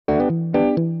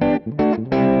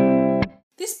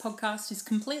podcast is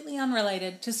completely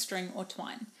unrelated to string or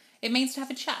twine. It means to have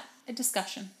a chat, a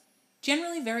discussion,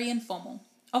 generally very informal,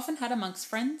 often had amongst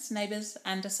friends, neighbours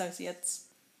and associates.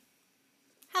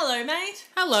 Hello, mate.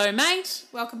 Hello, mate.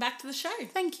 Welcome back to the show.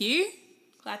 Thank you.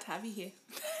 Glad to have you here.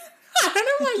 I don't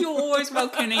know why you're always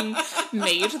welcoming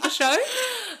me to the show.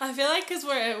 I feel like because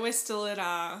we're still at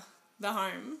the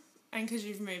home and because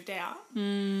you've moved out,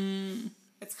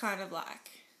 it's kind of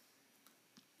like,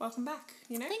 welcome back,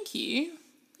 you know? Thank you.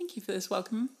 Thank you for this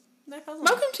welcome. No problem.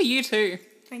 Welcome to you too.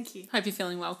 Thank you. Hope you're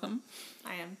feeling welcome.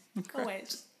 I am. Great.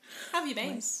 Always. How have you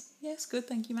been? Yes, good.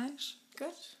 Thank you, mate.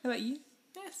 Good. How about you?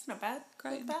 Yes, not bad.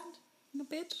 Great. Not bad. Not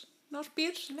bad. Not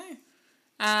bad. No.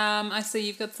 I see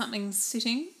you've got something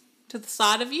sitting to the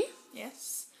side of you.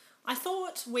 Yes. I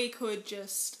thought we could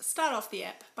just start off the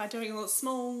app by doing a little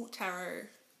small tarot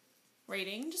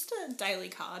reading, just a daily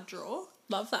card draw.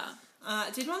 Love that.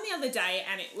 I did one the other day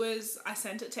and I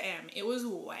sent it to Em. It was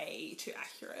way too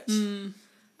accurate.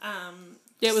 Yeah,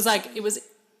 it was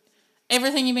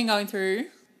everything you've been going through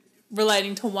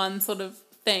relating to one sort of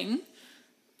thing.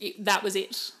 That was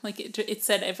it. Like, it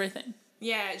said everything.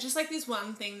 Yeah, just like this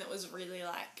one thing that was really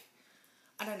like,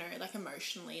 I don't know, like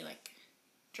emotionally like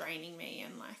draining me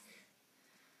and like,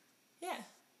 yeah,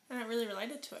 and I really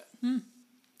related to it.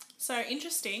 So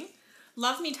interesting.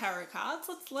 Love me tarot cards.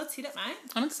 Let's hit it, mate.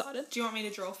 I'm excited. Do you want me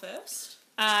to draw first?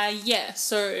 Yeah.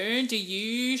 So, do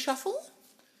you shuffle?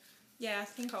 Yeah, I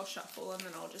think I'll shuffle and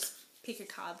then I'll just pick a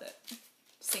card that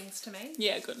sings to me.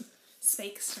 Yeah, good.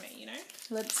 Speaks to me, you know?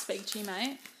 Let's speak to you,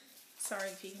 mate. Sorry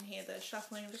if you can hear the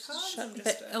shuffling of the cards.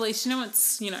 But at least you know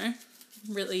what's,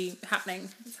 really happening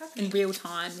in real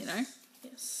time,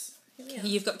 Yes. Here we are.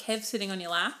 You've got Kev sitting on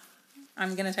your lap.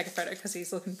 I'm going to take a photo because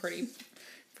he's looking pretty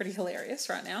hilarious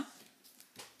right now.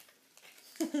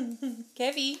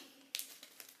 Kevy.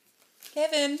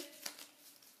 Kevin.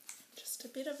 Just a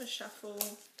bit of a shuffle.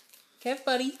 Kev,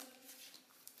 buddy.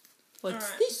 What's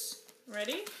Alright. this?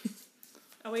 Ready?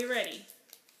 Are we ready?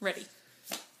 Ready.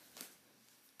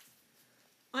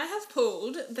 I have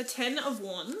pulled the 10 of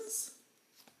Wands,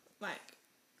 like,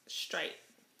 straight.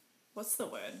 What's the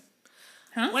word?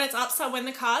 Huh? When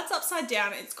the card's upside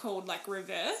down, it's called, like,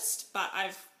 reversed, but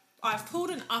I've pulled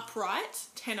an upright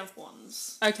 10 of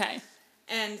Wands. Okay.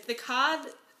 And the card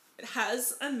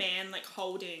has a man, like,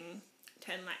 holding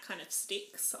 10, like, kind of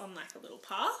sticks on, like, a little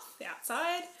path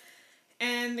outside.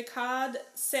 And the card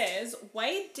says,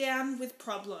 weighed down with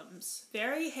problems,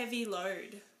 very heavy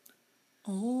load.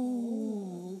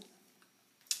 Oh.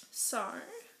 So,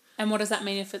 And what does that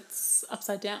mean if it's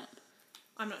upside down?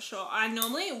 I'm not sure. I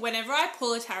normally, whenever I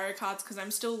pull a tarot cards, because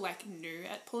I'm still like new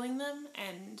at pulling them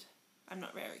and I'm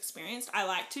not very experienced, I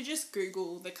like to just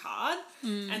Google the card.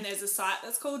 And there's a site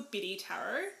that's called Biddy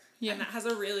Tarot. Yeah. And that has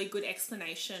a really good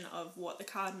explanation of what the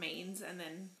card means and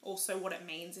then also what it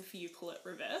means if you pull it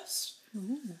reversed.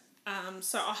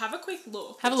 So I'll have a quick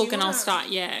look. Have a Do look you and I'll wanna start.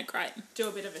 Yeah, great. do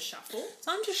a bit of a shuffle.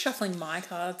 So I'm just shuffling my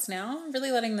cards now,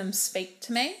 really letting them speak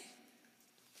to me.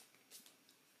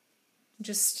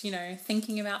 Just,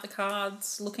 thinking about the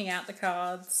cards, looking at the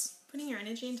cards. Putting your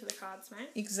energy into the cards, mate.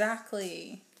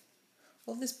 Exactly.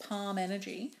 All this palm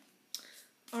energy.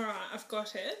 All right, I've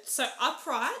got it. So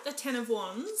upright, the 10 of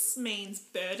Wands means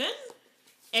burden,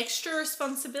 extra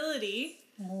responsibility,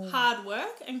 hard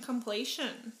work, and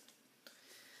completion.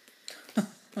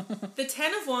 The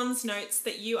 10 of Wands notes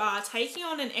that you are taking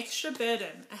on an extra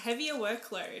burden, a heavier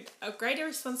workload, a greater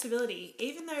responsibility.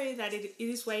 Even though that it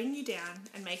is weighing you down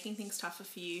and making things tougher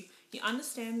for you, you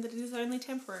understand that it is only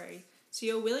temporary. So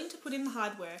you're willing to put in the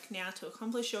hard work now to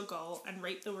accomplish your goal and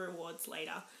reap the rewards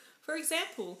later. For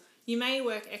example, you may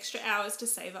work extra hours to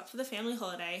save up for the family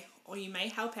holiday, or you may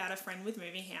help out a friend with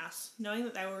moving house, knowing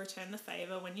that they will return the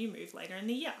favour when you move later in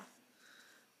the year.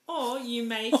 Or you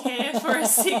may care for a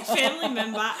sick family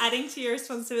member, adding to your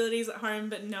responsibilities at home,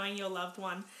 but knowing your loved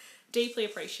one deeply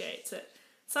appreciates it.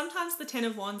 Sometimes the 10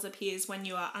 of Wands appears when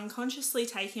you are unconsciously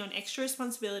taking on extra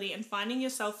responsibility and finding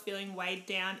yourself feeling weighed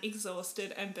down,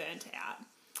 exhausted, and burnt out.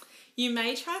 You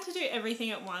may try to do everything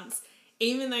at once,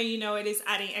 even though you know it is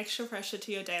adding extra pressure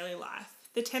to your daily life.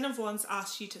 The 10 of Wands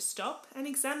asks you to stop and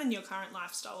examine your current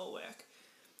lifestyle or work.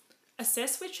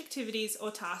 Assess which activities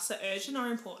or tasks are urgent or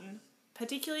important,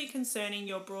 particularly concerning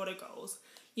your broader goals.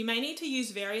 You may need to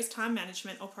use various time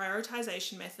management or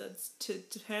prioritization methods to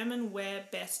determine where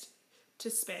best to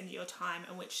spend your time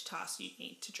and which tasks you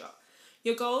need to drop.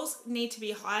 Your goals need to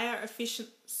be higher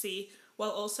efficiency while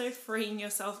also freeing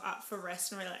yourself up for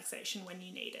rest and relaxation when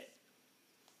you need it.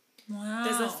 Wow.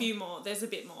 There's a few more. There's a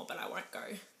bit more, but I won't go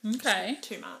Okay.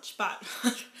 too much. But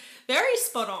very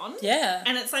spot on. Yeah.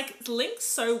 And it's like linked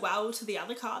so well to the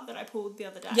other card that I pulled the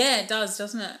other day. Yeah, it does,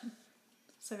 doesn't it?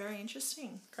 So very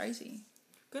interesting. Crazy.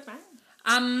 Good, mate.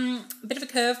 Bit of a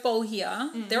curveball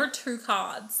here. There are 2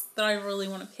 cards that I really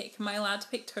want to pick. Am I allowed to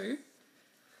pick 2?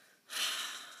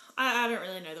 I don't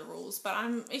really know the rules, but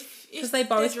if Because they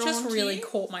both they're just drawn to really you,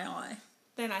 caught my eye.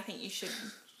 then I think you should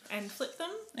and flip them.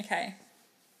 Okay.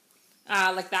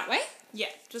 Like that way? Yeah,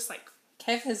 just like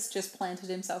Kev has just planted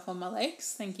himself on my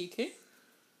legs. Thank you, Koo.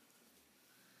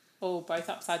 Oh, both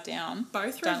upside down.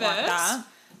 both Don't reversed. like that.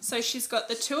 So she's got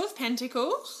the 2 of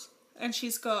Pentacles, and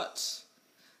she's got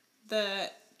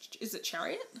is it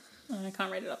Chariot? Oh, I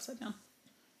can't read it upside down.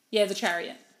 Yeah, the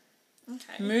Chariot.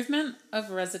 Okay. Movement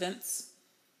of residents.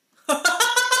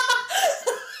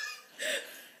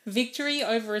 Victory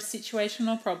over a situation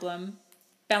or problem.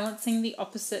 Balancing the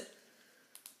opposite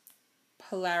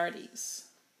polarities.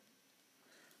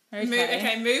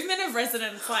 Okay. Movement of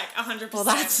residents, like 100%. Well,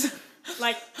 that's...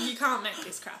 Like, you can't make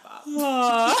this crap up.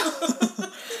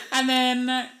 And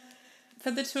then for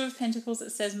the 2 of Pentacles,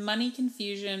 it says money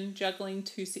confusion, juggling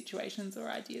 2 situations or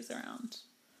ideas around.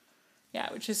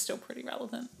 Yeah, which is still pretty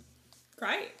relevant.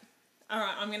 Great. All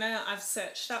right, I've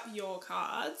searched up your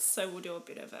cards, so we'll do a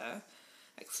bit of a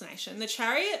explanation. The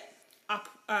Chariot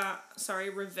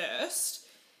reversed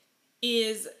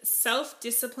is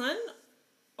self-discipline,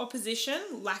 opposition,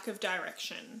 lack of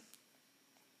direction.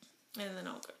 And then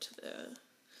I'll go to the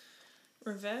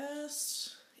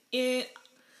reversed. Where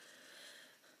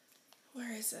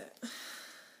is it?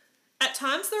 At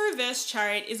times, the reverse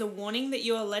Chariot is a warning that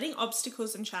you are letting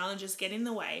obstacles and challenges get in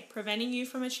the way, preventing you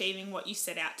from achieving what you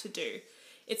set out to do.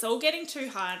 It's all getting too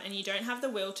hard and you don't have the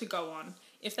will to go on.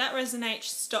 If that resonates,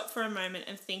 stop for a moment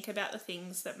and think about the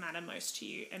things that matter most to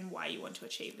you and why you want to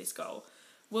achieve this goal.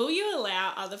 Will you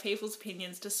allow other people's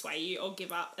opinions to sway you or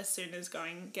give up as soon as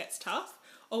going gets tough?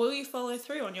 Or will you follow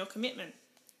through on your commitment?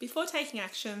 Before taking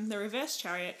action, the reverse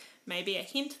Chariot may be a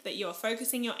hint that you are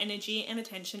focusing your energy and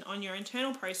attention on your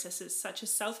internal processes such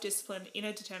as self-discipline,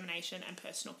 inner determination, and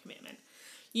personal commitment.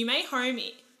 You may home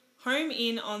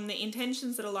in on the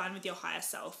intentions that align with your higher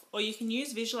self, or you can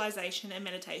use visualization and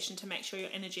meditation to make sure your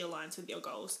energy aligns with your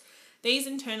goals. These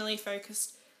internally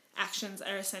focused actions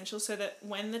are essential so that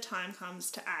when the time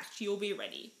comes to act, you'll be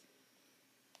ready.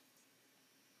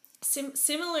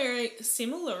 Similarly, That's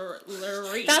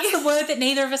the word that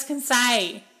neither of us can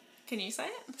say. can you say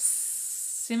it?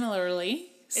 Similarly.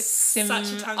 It's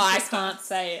such a tongue I twister. can't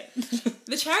say it.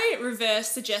 The Chariot reverse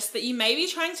suggests that you may be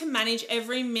trying to manage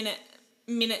every minute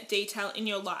detail in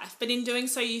your life, but in doing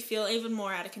so you feel even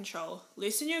more out of control.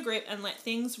 Loosen your grip and let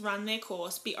things run their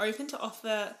course. Be open to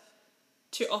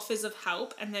offers of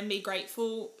help, and then be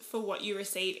grateful for what you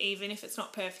receive, even if it's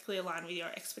not perfectly aligned with your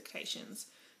expectations.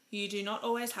 You do not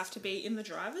always have to be in the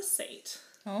driver's seat.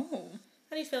 Oh.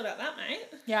 How do you feel about that, mate?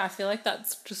 Yeah, I feel like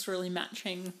that's just really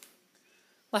matching,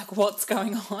 like, what's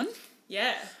going on.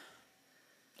 Yeah.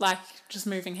 Like, just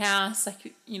moving house,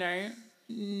 like, you know,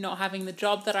 not having the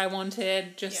job that I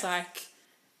wanted, just, like,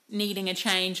 needing a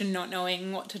change and not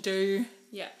knowing what to do.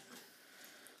 Yeah.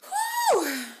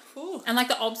 Whew. And, like,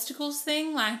 the obstacles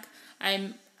thing, like,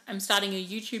 I'm starting a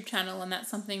YouTube channel, and that's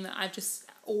something that I've just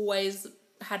always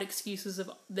had excuses of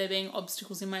there being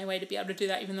obstacles in my way to be able to do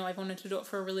that, even though I've wanted to do it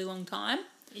for a really long time.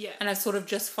 Yeah. And I've sort of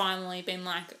just finally been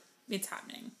like, it's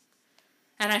happening.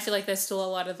 And I feel like there's still a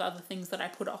lot of other things that I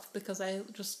put off because I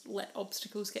just let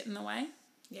obstacles get in the way.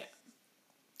 Yeah.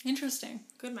 Interesting.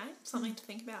 Good, mate. Something to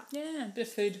think about. Yeah, a bit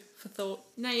of food for thought.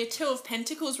 Now, your 2 of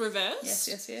Pentacles reversed.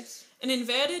 Yes. An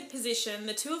inverted position,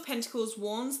 the 2 of Pentacles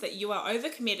warns that you are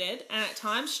overcommitted and at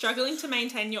times struggling to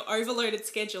maintain your overloaded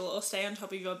schedule or stay on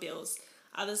top of your bills.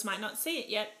 Others might not see it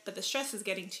yet, but the stress is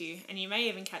getting to you and you may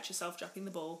even catch yourself dropping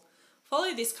the ball.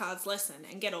 Follow this card's lesson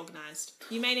and get organised.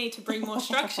 You may need to bring more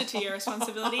structure to your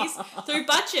responsibilities through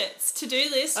budgets, to-do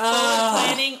lists, forward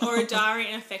planning, or a diary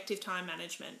and effective time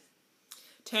management.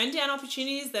 Turn down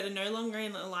opportunities that are no longer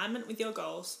in alignment with your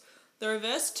goals. The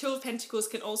reverse 2 of Pentacles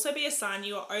can also be a sign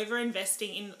you are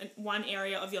over-investing in one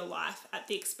area of your life at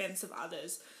the expense of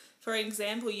others. For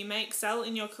example, you may excel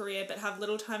in your career but have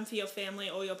little time for your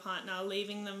family or your partner,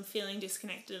 leaving them feeling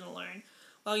disconnected and alone.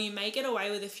 While you may get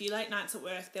away with a few late nights at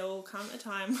work, there will come a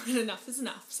time when enough is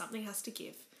enough. Something has to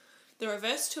give. The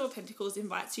reverse 2 of Pentacles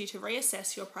invites you to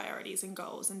reassess your priorities and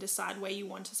goals and decide where you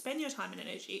want to spend your time and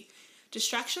energy.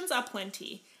 Distractions are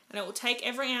plenty, and it will take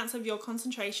every ounce of your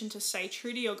concentration to stay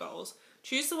true to your goals.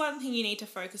 Choose the one thing you need to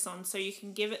focus on so you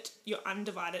can give it your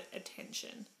undivided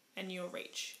attention and you'll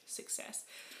reach success.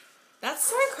 That's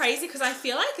so crazy because I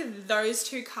feel like those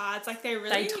two cards, like they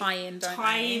really tie in, don't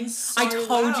tie they? in so I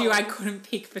told you well. I couldn't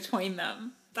pick between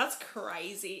them. That's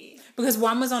crazy. Because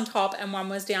one was on top and one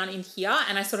was down in here,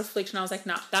 and I sort of flicked and I was like,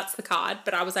 nah, that's the card.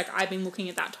 But I was like, I've been looking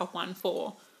at that top one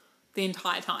for the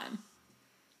entire time.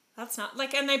 That's not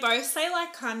like, and they both say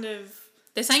like kind of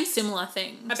They're saying similar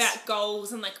things. about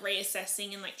goals and like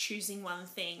reassessing and like choosing one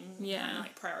thing. Yeah. And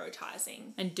like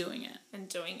prioritizing. And doing it. And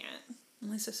doing it.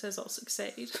 Melissa says I'll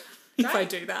succeed if I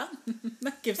do that.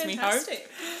 That gives Fantastic. me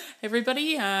hope.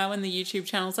 Everybody, when the YouTube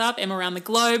channel's up, Emma Around the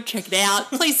Globe, check it out.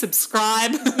 Please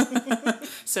subscribe.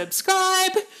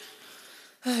 Subscribe.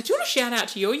 Do you want to shout out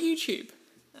to your YouTube?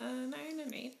 No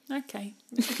need. Okay.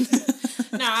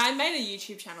 No, I made a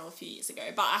YouTube channel a few years ago,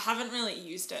 but I haven't really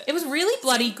used it. It was really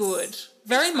bloody good.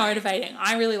 Very motivating.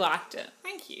 I really liked it.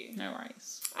 Thank you. No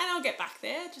worries. And I'll get back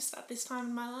there just at this time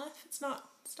in my life. It's not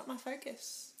my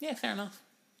focus. Yeah, fair enough.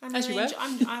 As you were.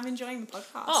 I'm enjoying the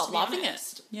podcast. Oh, to be loving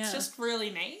honest. it. Yeah. It's just really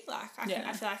me. Like I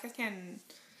feel like I can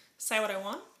say what I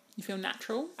want. You feel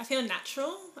natural? I feel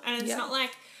natural, and it's not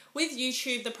like with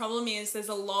YouTube. The problem is there's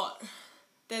a lot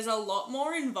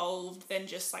more involved than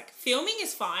just like filming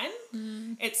is fine.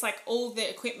 It's like all the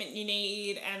equipment you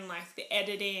need and like the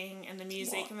editing and the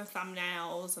music and the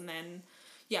thumbnails, and then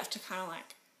you have to kind of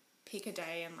like pick a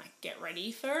day and like get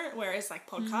ready for it. Whereas like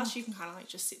podcasts, you can kind of like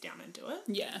just sit down and do it.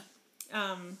 Yeah.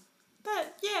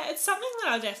 But yeah, it's something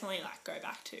that I'll definitely like go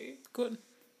back to. Good.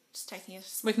 Just taking a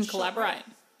We can short collaborate.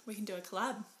 break. We can do a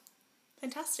collab.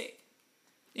 Fantastic.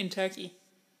 In Turkey.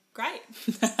 Great.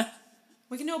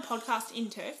 We can do a podcast in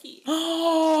Turkey.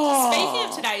 Oh! Speaking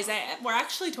of today's ep, we're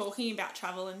actually talking about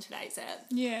travel in today's ep.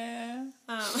 Yeah.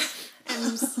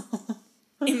 And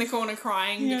in the corner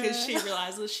crying because she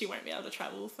realises she won't be able to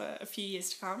travel for a few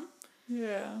years to come.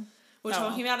 Yeah. We're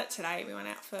talking about it today. We went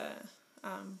out for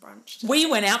brunch today. We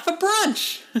went out for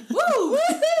brunch. Woo!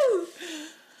 Woohoo!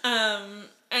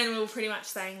 And we were pretty much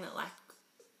saying that, like,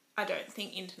 I don't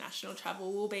think international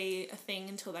travel will be a thing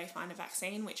until they find a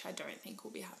vaccine, which I don't think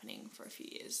will be happening for a few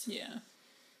years. Yeah.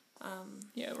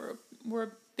 Yeah, we're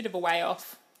a bit of a way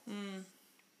off. But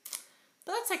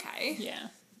that's okay. Yeah.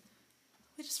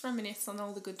 We just reminisce on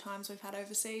all the good times we've had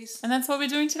overseas. And that's what we're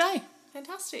doing today.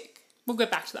 Fantastic. We'll get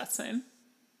back to that soon.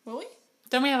 Will we?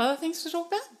 Don't we have other things to talk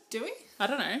about? Do we? I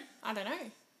don't know. I don't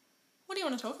know. What do you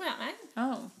want to talk about, mate?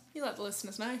 Oh. You let the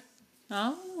listeners know.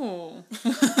 Oh.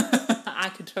 I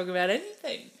could talk about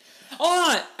anything.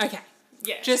 Oh, okay.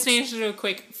 Yeah. Just needed to do a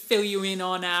quick fill you in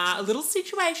on a little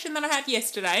situation that I had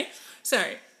yesterday. So,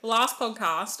 last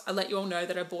podcast, I let you all know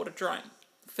that I bought a drone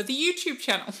for the YouTube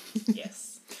channel.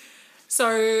 Yes.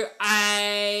 So,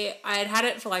 I had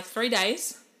it for like 3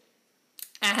 days.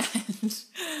 And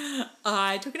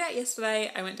I took it out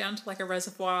yesterday. I went down to like a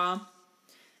reservoir.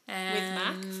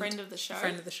 And With Mac, friend of the show.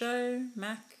 Friend of the show,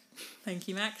 Mac. Thank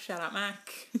you, Mac. Shout out,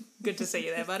 Mac. Good to see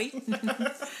you there, buddy.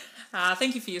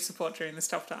 Thank you for your support during this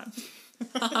tough time.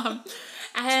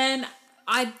 And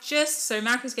so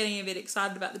Mac was getting a bit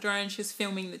excited about the drone. She was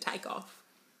filming the takeoff.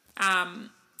 And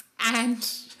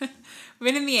we've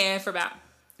been in the air for about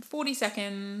 40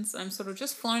 seconds. I'm sort of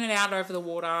just flown it out over the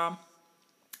water.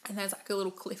 And there's like a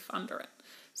little cliff under it.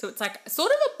 So it's like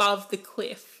sort of above the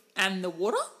cliff and the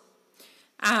water.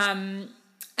 And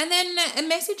then a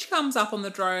message comes up on the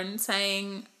drone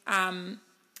saying,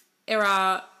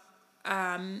 error,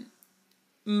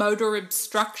 motor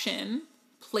obstruction,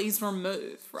 please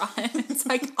remove, right? It's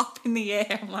like up in the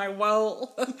air. I'm like,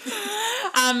 well.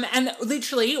 And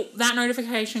literally that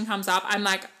notification comes up. I'm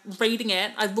like reading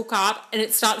it. I look up and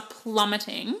it starts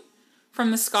plummeting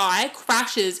from the sky,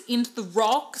 crashes into the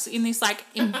rocks in this like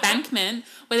embankment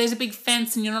where there's a big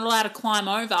fence and you're not allowed to climb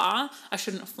over. I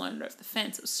shouldn't have flown it over the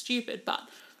fence. It was stupid, but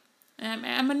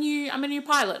I'm a new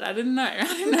pilot. I didn't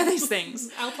know these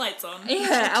things. L plates on.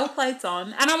 Yeah, L plates on.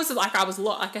 And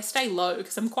I stay low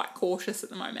because I'm quite cautious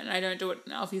at the moment. I don't do it.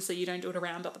 Obviously, you don't do it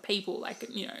around other people. Like,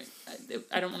 you know,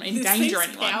 I don't want to endanger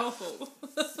anyone. It's powerful.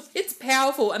 It's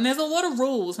powerful, and there's a lot of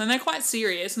rules, and they're quite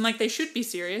serious, and like they should be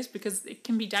serious because it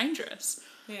can be dangerous.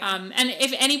 Yeah. And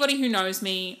if anybody who knows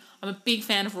me, I'm a big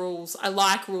fan of rules. I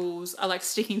like rules. I like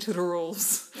sticking to the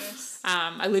rules. Yes.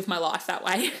 I live my life that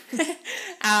way.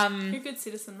 You're a good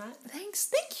citizen, mate.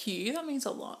 Thank you. That means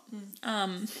a lot.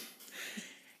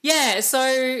 Yeah, so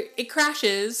it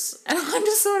crashes, and I'm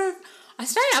just sort of,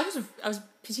 I was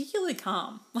particularly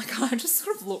calm. Like, I just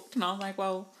sort of looked, and I was like,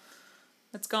 well,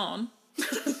 it's gone.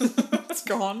 It's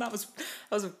gone. That was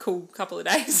a cool couple of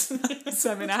days.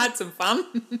 So, I mean, I had some fun.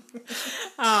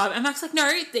 And Mac's like, no,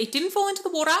 it didn't fall into the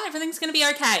water. Everything's going to be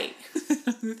okay.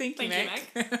 Thank you,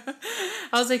 Mac.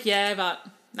 I was like, yeah, but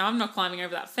no, I'm not climbing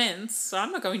over that fence, so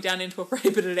I'm not going down into a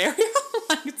prohibited area.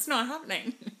 Like, it's not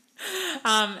happening.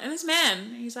 And this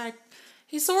man, he's like,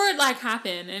 he saw it like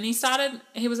happen, and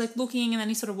he was like looking, and then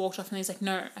he sort of walked off, and he's like,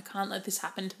 no, I can't let this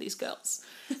happen to these girls.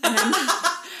 And then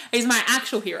he's my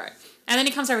actual hero. And then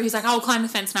he comes over, he's like, I'll climb the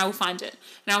fence and I will find it.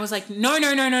 And I was like, no,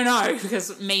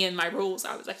 because me and my rules,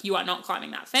 I was like, you are not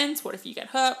climbing that fence. What if you get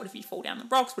hurt? What if you fall down the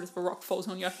rocks? What if a rock falls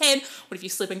on your head? What if you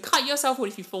slip and cut yourself? What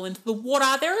if you fall into the water?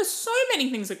 There are so many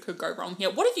things that could go wrong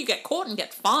here. What if you get caught and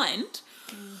get fined?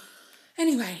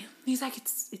 Anyway, he's like,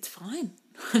 it's fine.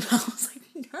 And I was like,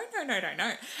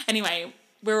 no. Anyway,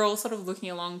 we're all sort of looking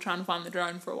along, trying to find the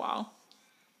drone for a while.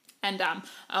 And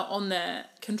on the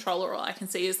controller, all I can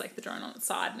see is like the drone on its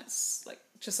side, and it's like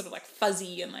just sort of like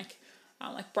fuzzy and like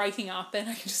breaking up, and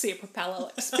I can just see a propeller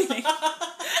like spinning,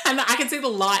 and I can see the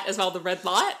light as well, the red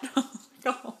light.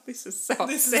 Oh, this is so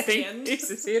upsetting. This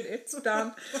is it. It's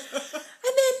done. And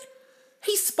then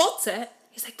he spots it.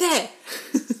 He's like, there.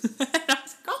 And I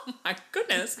was like, oh my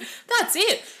goodness, that's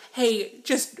it. He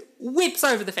just whips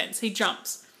over the fence. He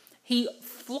jumps. He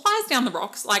flies down the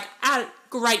rocks like at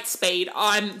great speed.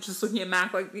 I'm just looking at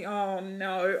Mac like, oh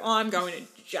no, I'm going to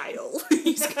jail.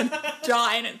 He's going to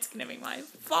die and it's going to be my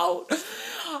fault.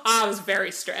 I was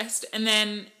very stressed. And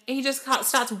then he just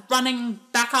starts running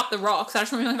back up the rocks. I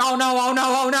just remember like, oh no.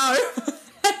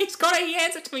 And he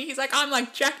hands it to me. He's like, I'm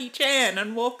like Jackie Chan,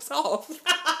 and walks off. It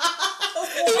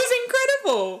was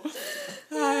incredible.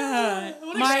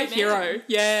 My hero.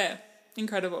 Yeah.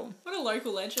 Incredible. What a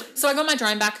local legend. So I got my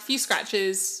drone back, a few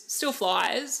scratches, still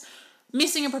flies,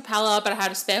 missing a propeller, but I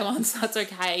had a spare one, so that's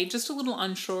okay. Just a little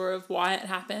unsure of why it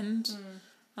happened.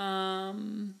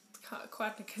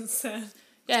 Quite a concern.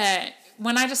 Yeah,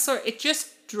 when I just saw it, it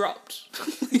just dropped.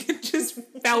 It just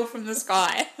fell from the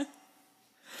sky.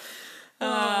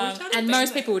 And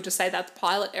most people would just say that's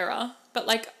pilot error, but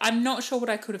like I'm not sure what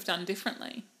I could have done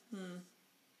differently.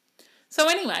 So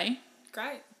anyway.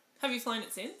 Great. Have you flown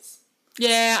it since?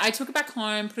 Yeah, I took it back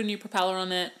home, put a new propeller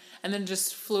on it, and then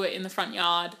just flew it in the front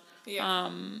yard. Yeah.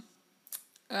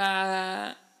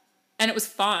 And it was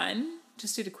fine.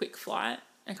 Just did a quick flight.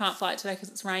 I can't fly it today because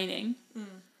it's raining.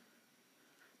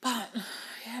 But,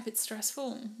 yeah, a bit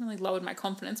stressful. Really lowered my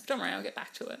confidence, but don't worry, I'll get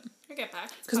back to it. You'll get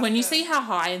back. Because when you see how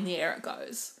high in the air it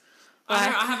goes...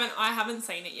 I haven't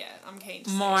seen it yet. I'm keen to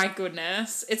see it. My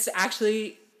goodness. It's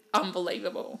actually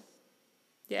unbelievable.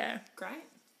 Yeah. Great.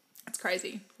 It's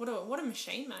crazy. What a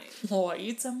machine, mate. Oh,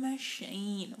 it's a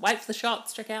machine. Wait for the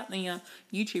shots. Check out the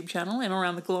YouTube channel, Emma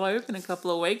Around the Globe. In a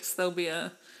couple of weeks, there'll be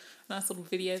a nice little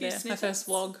video there. Snippets. My first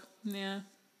vlog. Yeah.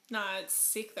 No, it's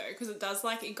sick though, because it does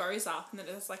like, it goes up and then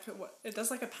it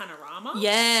does like a panorama.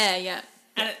 Yeah.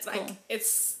 And it's like, cool.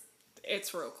 it's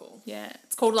real cool. Yeah.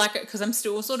 It's called like, because I'm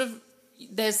still sort of,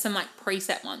 there's some like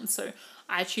preset ones. So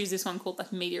I choose this one called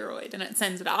like Meteoroid, and it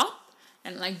sends it up.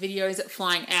 And like videos it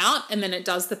flying out, and then it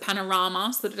does the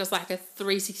panorama, so that it does like a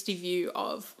 360 view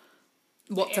of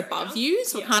what's above you.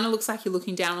 So it kind of looks like you're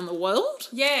looking down on the world.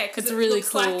 Yeah, because it's it really looks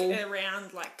cool. like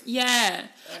around like... Yeah.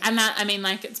 And that, I mean,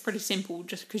 like, it's pretty simple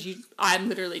just because I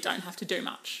literally don't have to do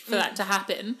much for that to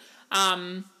happen.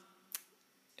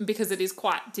 Because it is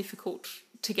quite difficult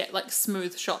to get like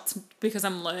smooth shots because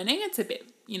I'm learning. It's a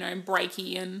bit,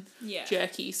 breaky and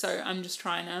jerky. So I'm just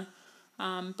trying to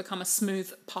become a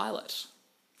smooth pilot.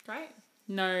 Great.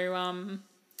 No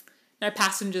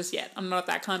passengers yet. I'm not at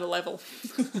that kind of level.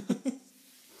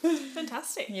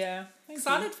 Fantastic. Yeah.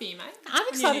 Excited for you, mate. I'm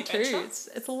excited too.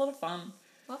 It's a lot of fun.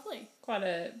 Lovely.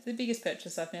 The biggest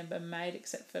purchase I've ever made,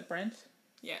 except for Brent.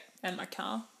 Yeah. And my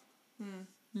car.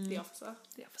 The officer.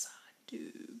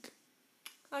 Doog.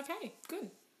 Okay,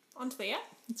 good. On to the app.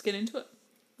 Let's get into it.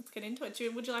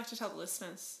 Would you like to tell the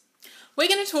listeners? We're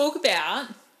going to talk about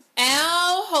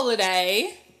our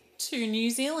holiday to New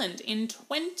Zealand in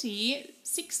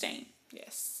 2016.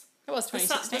 Yes. It was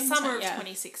 2016. The summer of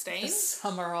 2016. The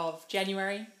summer of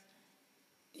January.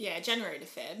 Yeah, January to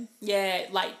Feb. Yeah,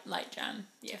 late Jan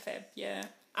to Feb, yeah.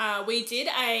 We did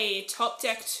a top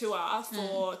deck tour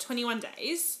for 21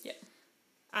 days. Yeah.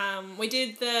 We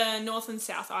did the North and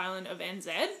South Island of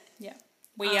NZ. Yeah.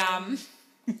 We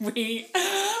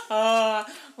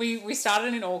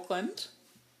started in Auckland.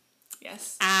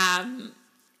 Yes.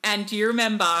 And do you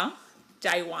remember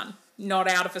day one? Not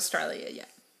out of Australia yet.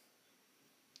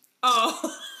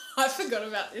 Oh, I forgot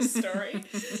about this story.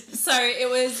 So it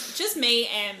was just me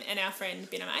and our friend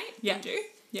Binamate. Yeah. Bindu.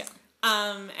 Yeah.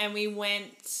 And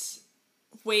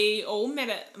we all met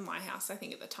at my house, I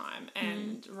think, at the time,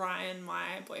 and Ryan,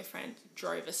 my boyfriend,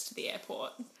 drove us to the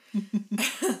airport.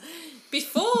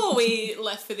 Before we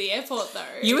left for the airport, though...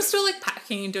 You were still, like,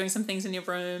 packing and doing some things in your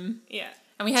room. Yeah.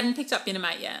 And we hadn't picked up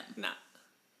Binamate yet. No.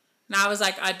 And I was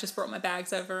like, I just brought my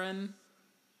bags over and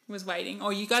was waiting.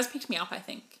 Or you guys picked me up, I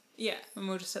think, Yeah. when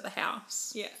we were just at the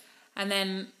house. Yeah. And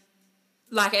then,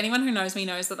 like, anyone who knows me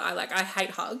knows that I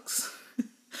hate hugs.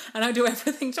 And I do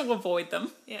everything to avoid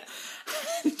them. Yeah.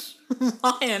 And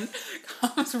Ryan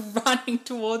comes running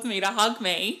towards me to hug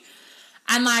me.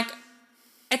 And, like,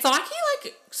 it's like he,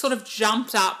 like, sort of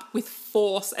jumped up with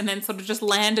force and then sort of just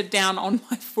landed down on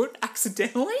my foot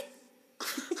accidentally.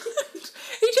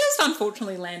 He just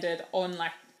unfortunately landed on,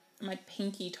 like, my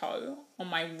pinky toe on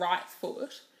my right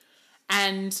foot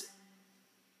and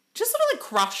just sort of, like,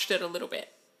 crushed it a little bit.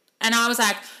 And I was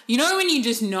like, you know when you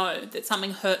just know that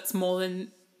something hurts more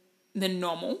than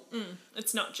normal?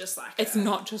 It's not just like It's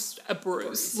not just a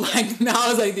bruise. Like, no, I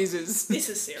was like, this is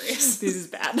serious. this is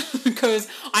bad. Because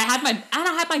I had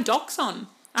my Docs on.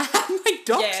 I had my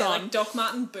Docs on. Like Doc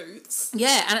Marten boots.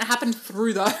 Yeah, and it happened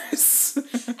through those.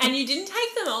 And you didn't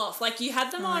take them off. Like, you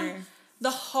had them on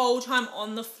the whole time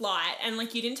on the flight, and,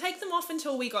 like, you didn't take them off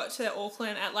until we got to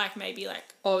Auckland at, like, maybe, like...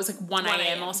 Oh, it was like 1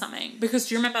 a.m. or something. Because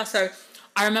do you remember, so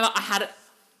I remember I had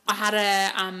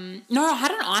an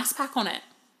ice pack on it.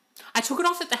 I took it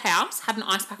off at the house, had an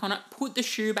ice pack on it, put the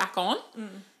shoe back on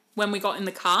when we got in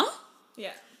the car.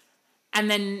 Yeah. And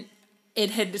then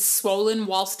it had swollen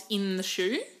whilst in the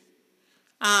shoe.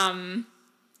 And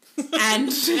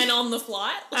And on the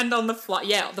flight. and on the flight,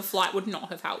 yeah, the flight would not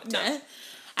have helped it.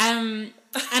 And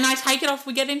I take it off,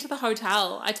 we get into the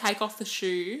hotel, I take off the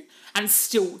shoe and it's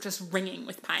still just ringing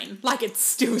with pain. Like, it's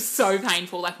still so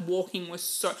painful. Like, walking was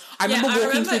so... I remember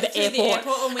walking through the airport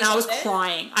and I was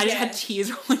crying. I just had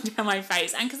tears rolling down my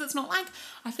face. And because it's not like...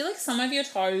 I feel like some of your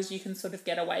toes you can sort of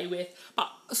get away with, but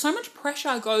so much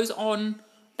pressure goes on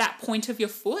that point of your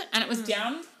foot, and it was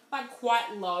down, like,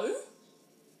 quite low.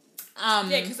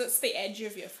 Yeah, because it's the edge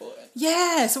of your foot.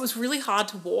 Yeah, so it was really hard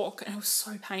to walk, and it was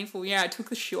so painful. Yeah, I took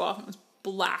the shoe off, and it was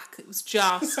black. It was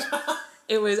just...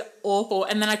 It was awful.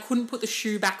 And then I couldn't put the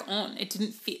shoe back on. It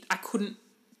didn't fit. I couldn't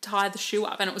tie the shoe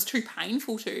up, and it was too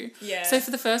painful to. Yeah. So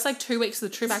for the first, like, 2 weeks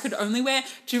of the trip, I could only wear...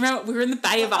 Do you remember? We were in the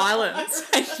Bay of Islands,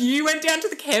 and you went down to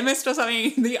the chemist or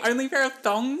something, the only pair of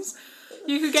thongs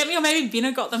you could get me, or maybe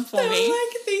Binna got them for They me. were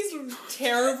like these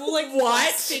terrible, like,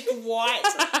 plastic white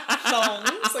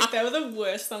thongs. Like, they were the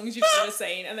worst thongs you've ever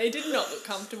seen, and they did not look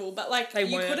comfortable. But, like,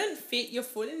 you couldn't fit your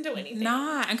foot into anything.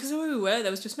 Nah, and because where we were,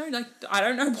 there was just no, like, I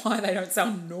don't know why they don't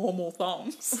sell normal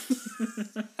thongs.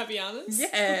 Havaianas?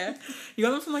 Yeah. You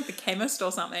got them from, like, the chemist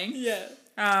or something. Yeah.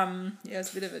 Yeah, it's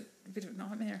a bit of a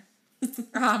nightmare.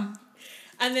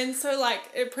 And then so, like,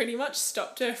 it pretty much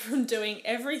stopped her from doing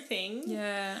everything.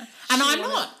 Yeah. And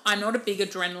I'm not a big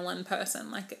adrenaline person.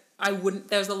 Like,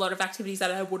 there was a lot of activities that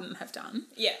I wouldn't have done.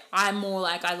 Yeah. I'm more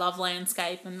like, I love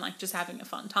landscape and, like, just having a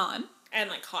fun time.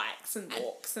 And, like, hikes and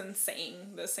walks and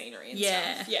seeing the scenery and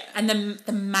Yeah. stuff. Yeah. And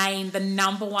the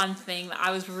number one thing that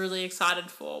I was really excited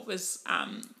for was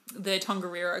the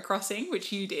Tongariro crossing,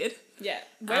 which you did. Yeah.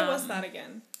 Where was that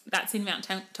again? That's in Mount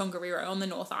Tongariro on the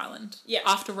North Island. Yeah.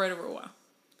 After Rotorua.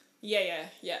 Yeah.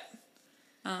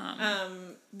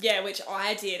 Yeah, which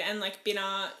I did, and, like,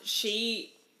 Binna,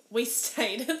 we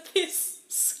stayed at this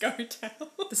Scotel.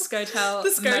 The Scotel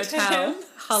Motel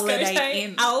Holiday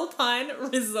Inn. Alpine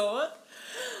Resort.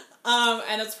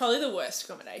 And it's probably the worst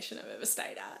accommodation I've ever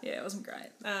stayed at. Yeah, it wasn't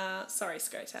great. Sorry,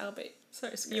 Scotel, but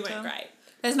Sorry, Scotel. you weren't great.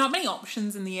 There's not many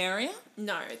options in the area.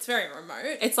 No, it's very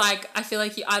remote. It's like, I feel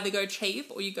like you either go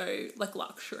cheap or you go, like,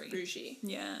 luxury. Bougie.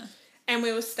 Yeah. And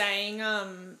we were staying,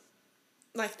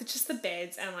 like, just the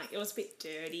beds, and, like, it was a bit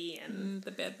dirty, and...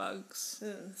 The bed bugs.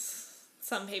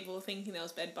 Some people were thinking there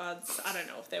was bed bugs. I don't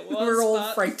know if there was. We're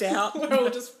all freaked out. We're all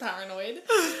just paranoid.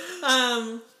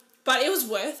 But it was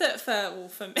worth it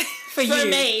for me. For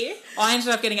me. I ended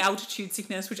up getting altitude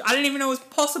sickness, which I didn't even know was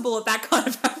possible at that kind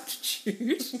of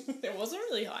altitude. It wasn't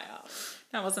really high up.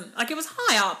 No, it wasn't. Like, it was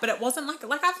high up, but it wasn't like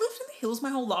I've lived in the hills my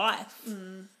whole life.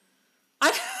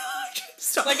 I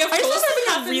just Like, of I course just it having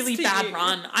a happens really to bad you.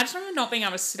 run. I just remember not being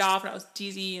able to sit up, and I was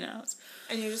dizzy, and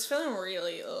And you're just feeling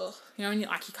really, ugh. you know, and you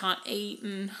can't eat,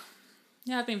 and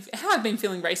yeah, I've been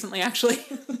feeling recently, actually.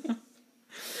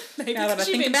 Maybe Now that I because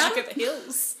you've think been about back at the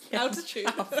hills. Altitude.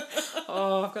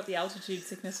 Oh, I've got the altitude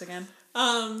sickness again.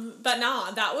 But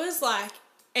nah, that was like,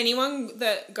 anyone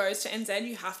that goes to NZ,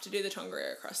 you have to do the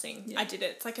Tongariro crossing. Yeah. I did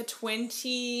it. It's like I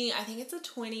think it's a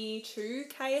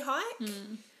 22k hike.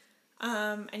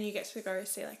 And you get to go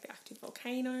see, like, the active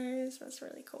volcanoes. That's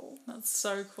really cool. That's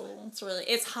so cool.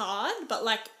 It's hard, but,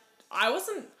 like, I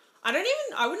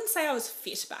wouldn't say I was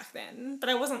fit back then, but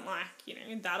I wasn't, like,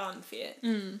 that unfit.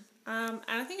 And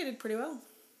I think I did pretty well.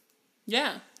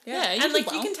 Yeah. Yeah, you and did like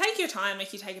well. you can take your time,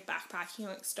 like you take a backpack, you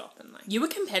can like stop and like. You were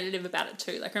competitive about it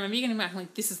too. Like, I remember you getting back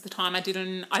like, this is the time I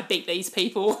beat these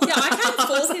people. Yeah, I came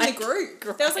fourth in like, the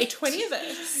group. There was like 20 of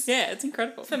us. Yeah, it's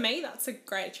incredible. For me, that's a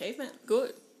great achievement.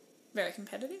 Good. Very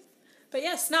competitive. But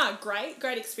yes, no, great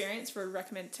experience. Would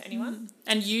recommend to anyone.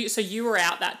 And you were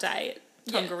out that day at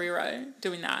Yeah. Tongariro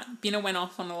doing that. Binna went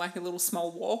off on a little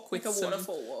small walk with Like a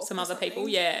waterfall walk some or other people.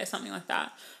 something. Yeah, something like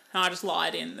that. And I just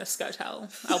lied in the Scotel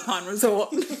Alpine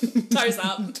Resort. Toes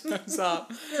up. Toes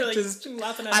up. Really Just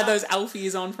lapping it I had up. those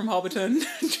Alfies on from Hobbiton.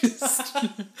 Just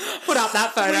put up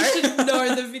that photo. We should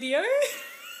know the video.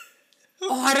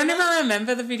 Oh, I don't even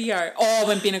remember the video. Oh,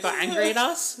 when Binna got angry at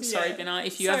us. Sorry, Yeah. Binna.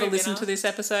 If you Sorry, ever listen Binna. to this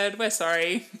episode, we're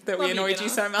sorry that we Love you, annoyed you Binna.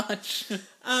 so much.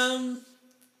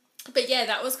 But yeah,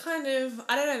 that was kind of,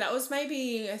 I don't know, that was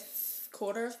maybe a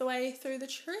quarter of the way through the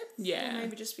trip. Yeah. Or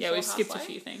maybe just yeah, before we skipped a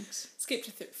halfway. few things. Skipped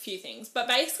a few things. But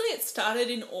basically it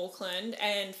started in Auckland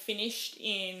and finished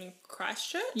in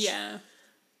Christchurch. Yeah.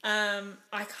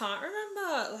 I can't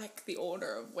remember like the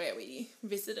order of where we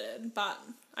visited, but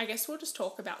I guess we'll just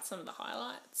talk about some of the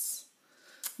highlights.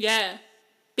 Yeah.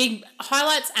 Big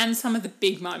highlights and some of the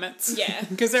big moments. Yeah.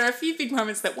 Because there are a few big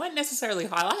moments that weren't necessarily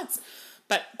highlights,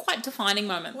 but quite defining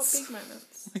What moments. big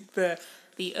moments? Like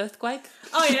the earthquake.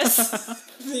 Oh yes,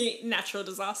 the natural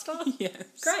disaster. Yes.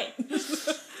 Great.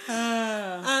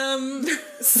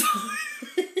 So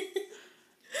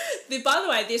by the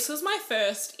way, this was my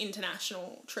first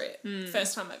international trip,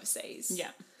 first time overseas.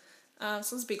 Yeah. So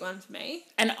it was a big one for me.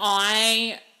 And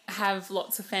I have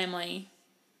lots of family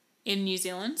in New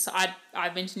Zealand, so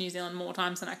I've been to New Zealand more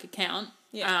times than I could count.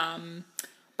 Yeah.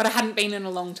 But I hadn't been in a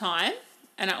long time,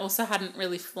 and I also hadn't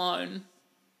really flown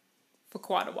for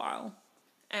quite a while.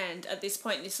 And at this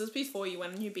point, this was before you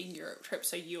went on your big Europe trip,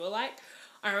 so you were like,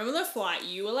 I remember the flight,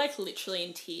 you were like literally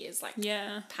in tears, like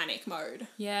Yeah. panic mode.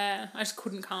 Yeah. I just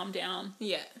couldn't calm down.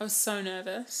 Yeah. I was so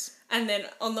nervous. And then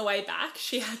on the way back,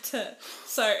 she had to.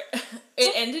 So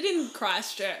it ended in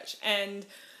Christchurch, and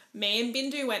me and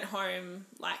Bindu went home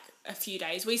like a few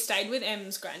days. We stayed with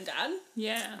Em's granddad.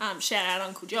 Yeah. Shout out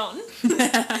Uncle John.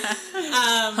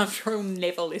 I'm sure he'll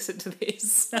never listen to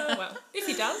this. Well, if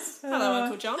he does, hello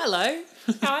Uncle John. Hello.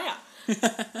 How are ya?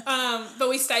 But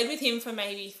we stayed with him for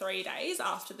maybe 3 days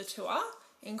after the tour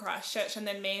in Christchurch, and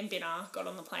then me and Binna got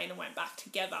on the plane and went back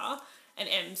together, and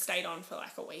Em stayed on for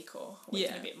like a week and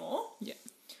Yeah. a bit more. Yeah.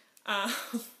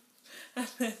 And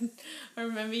then I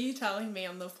remember you telling me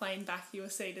on the plane back you were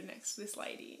seated next to this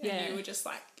lady, and Yeah. you were just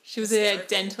like She was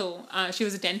hysterical. she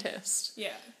was a dentist.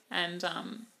 Yeah. And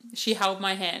she held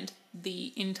my hand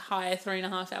the entire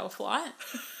 3.5 hour flight.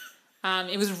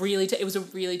 It was a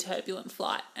really turbulent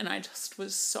flight, and I just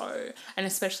was so, and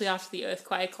especially after the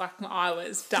earthquake, like I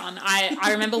was done.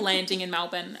 I remember landing in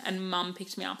Melbourne, and Mum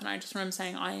picked me up, and I just remember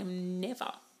saying, I am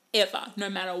never, ever, no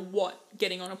matter what,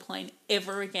 getting on a plane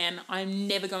ever again. I'm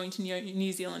never going to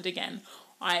New Zealand again.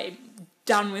 I'm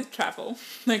done with travel.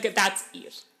 Like, that's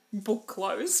it. Book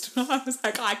closed. I was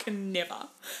like, I can never.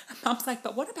 And Mum's like,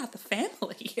 but what about the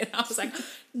family? And I was like,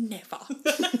 never.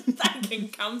 That can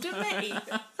come to me.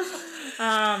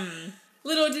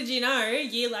 Little did you know, a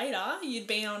year later, you'd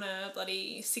been on a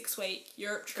bloody 6-week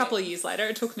Europe trip. A couple of years later,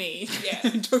 it took me Yeah.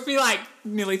 it took me like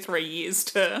nearly 3 years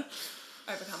to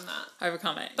Overcome that.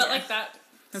 overcome it. But yeah. like that.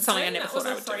 That's something I never thought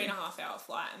I would That was do. a 3.5 hour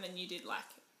flight, and then you did like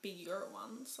big Europe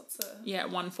ones. That's a. Yeah,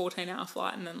 one 14-hour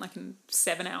flight and then like a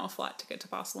 7-hour flight to get to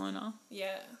Barcelona.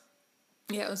 Yeah.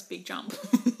 Yeah, it was a big jump.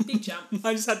 Big jump.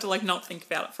 I just had to like not think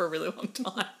about it for a really long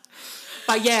time.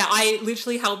 But yeah, I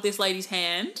literally held this lady's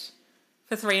hand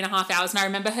for 3.5 hours, and I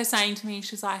remember her saying to me,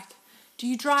 she's like, do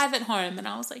you drive at home? And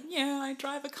I was like, yeah, I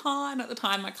drive a car. And at the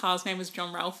time, my car's name was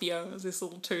John Ralphio. It was this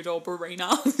little 2-door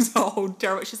Barina. So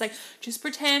terrible. She's like, just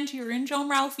pretend you're in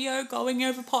John Ralphio going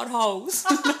over potholes.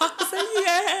 And I was like,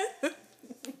 yeah.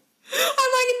 I'm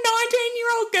like a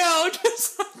 19-year-old girl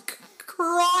just like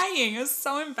crying. It was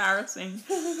so embarrassing.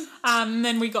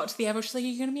 Then we got to the airport. She's like, are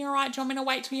you going to be all right? Do you want me to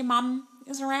wait till your mum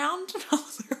is around? And I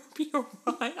was like, I'll be all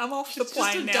right. I'm off the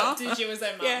plane Just now. adopted you as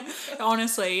her mum. Yeah,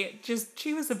 honestly,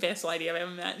 she was the best lady I've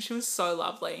ever met. She was so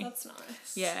lovely. That's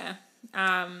nice. Yeah,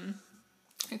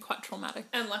 quite traumatic.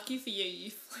 And lucky for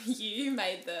you, you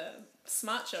made the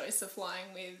smart choice of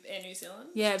flying with Air New Zealand.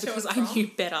 Yeah, to because and I from. knew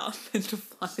better than to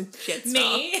fly with Jetstar.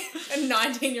 Me, a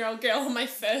 19-year-old girl on my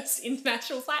first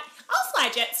international flight. I'll fly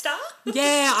Jetstar.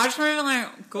 Yeah, I just remember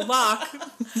like, good luck.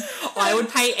 I would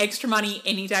pay extra money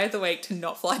any day of the week to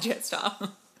not fly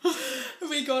Jetstar.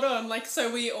 We got on, like,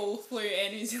 so we all flew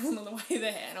Air New Zealand on the way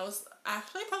there, and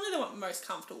actually probably the most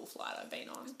comfortable flight I've been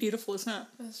on. Beautiful, isn't it?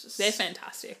 It's just... They're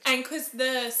fantastic. And because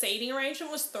the seating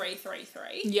arrangement was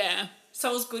 3-3-3. Yeah.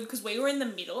 So it was good because we were in the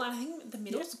middle, and I think the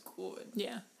middle's good.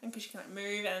 Yeah. And because you can like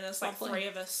move, and there's like Lovely. 3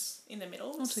 of us in the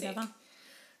middle. All together.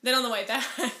 Then on the way back,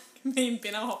 me and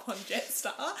Binna hop on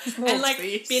Jetstar. And like,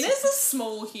 Binna's a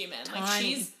small human. Like,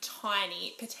 Tiny. she's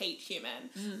tiny, petite human.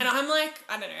 And I'm like,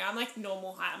 I don't know, I'm like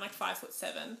normal height. I'm like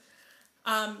 5'7".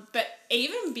 But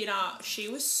even Binna, she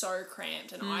was so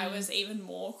cramped, and I was even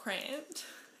more cramped.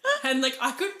 And like,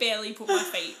 I could barely put my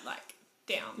feet like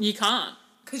down. You can't.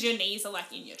 Because your knees are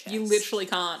like in your chest. You literally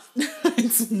can't.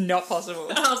 It's not possible.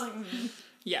 I was like,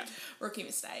 Yeah. rookie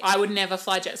mistake. I would never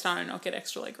fly Jetstar and not get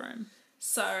extra leg room.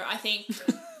 So I think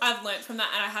I've learnt from that,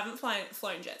 and I haven't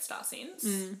flown Jetstar since.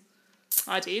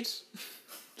 I did.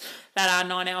 That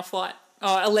 9-hour flight,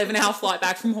 11-hour flight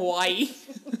back from Hawaii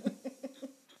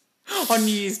on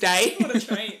New Year's Day. What a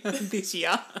treat. This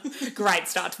year. Great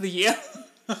start to the year.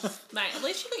 Mate, at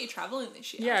least you got your travelling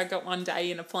this year. Yeah, I got 1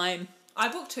 day in a plane. I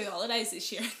booked 2 holidays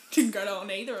this year and didn't go on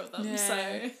either of them. Yeah.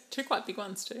 So 2 quite big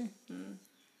ones too.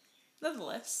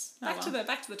 nevertheless, Oh,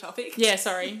 back to the topic. Yeah,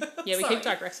 sorry. Yeah, we Sorry. keep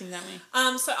digressing, don't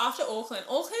we? So after Auckland,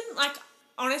 like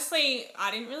honestly,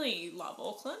 I didn't really love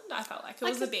Auckland. I felt like it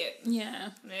was a bit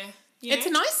Yeah. meh. It's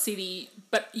a nice city,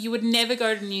 but you would never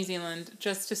go to New Zealand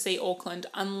just to see Auckland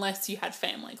unless you had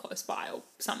family close by or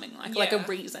something like a Yeah.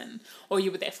 reason, or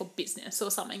you were there for business or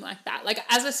something like that. Like,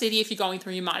 as a city, if you're going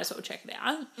through, you might as well check it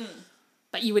out.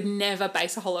 But you would never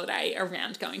base a holiday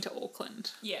around going to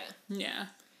Auckland. Yeah. Yeah.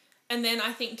 And then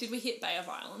I think, did we hit Bay of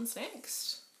Islands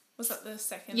next? Was that the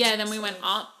second? Yeah, then we sort went of-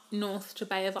 up north to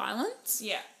Bay of Islands.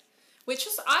 Yeah. Which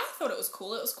was, I thought it was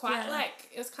cool. It was quite Yeah.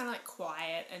 it was kind of like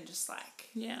quiet and just like,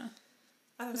 Yeah.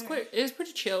 I don't It know. was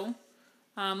pretty chill.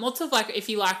 Lots of, like, if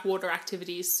you like water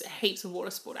activities, heaps of water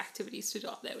sport activities to do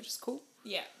up there, which is cool.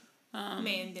 Yeah.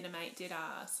 Me and Dinner Mate did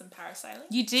some parasailing.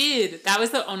 You did. That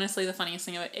was honestly the funniest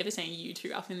thing I've ever seen you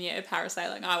two up in the air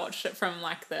parasailing. I watched it from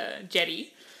like the jetty.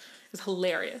 It was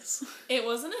hilarious. It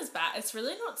wasn't as bad. It's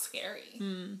really not scary.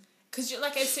 Because you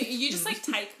like you just like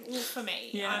take. Well, for me,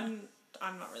 Yeah.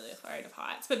 I'm not really afraid of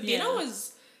heights, but Yeah.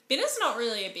 Binna's not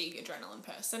really a big adrenaline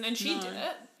person, and she did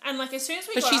it. And like as soon as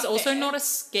we But got she's up also there, not a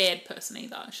scared person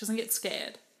either. She doesn't get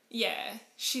scared. Yeah,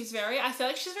 I feel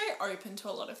like she's very open to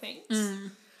a lot of things.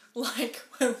 Like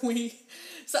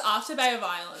so after Bay of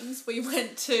Islands, we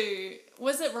went to,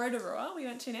 was it Rotorua we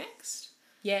went to next?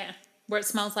 Yeah. Where it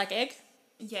smells like egg.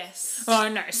 Yes. Oh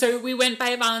no. So we went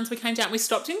Bay of Islands, we came down, we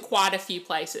stopped in quite a few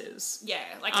places. Yeah,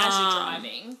 like as you're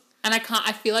driving. And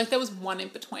I feel like there was one in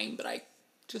between, but I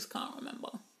just can't remember.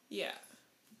 Yeah.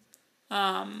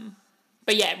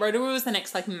 But yeah, Rotorua was the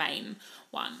next like main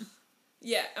one.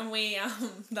 Yeah, and we,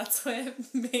 that's where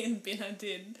me and Binna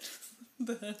did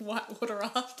the whitewater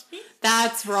rafting.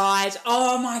 That's right.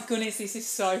 Oh my goodness, this is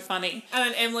so funny.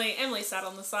 And then Emily sat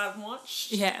on the side and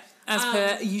watched. Yeah, as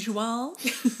per usual.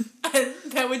 And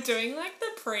they were doing like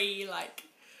the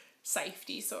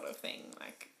safety sort of thing,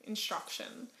 like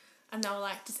instruction. And they were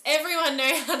like, does everyone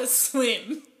know how to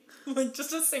swim? Like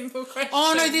just a simple question.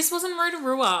 Oh no, this wasn't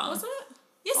Rotorua. Was it?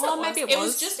 Yes, Oh, it was. maybe it It was.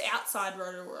 was just outside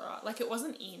Rotorua. Like it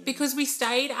wasn't in. Because we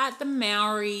stayed at the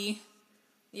Maori,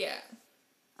 Yeah.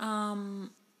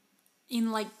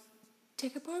 in like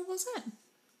Tekapo, was it?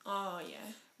 Oh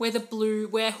yeah.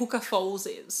 Where Hooker Falls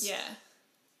is. Yeah.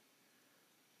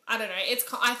 I don't know.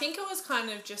 I think it was kind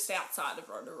of just outside of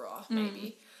Rotorua,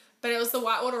 maybe. But it was the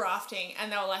whitewater rafting,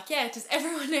 and they were like, yeah, does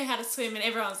everyone know how to swim? And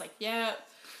everyone's like, yeah.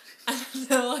 And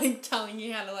they were like telling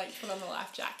you how to like put on the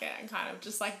life jacket and kind of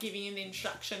just like giving you the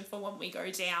instruction for when we go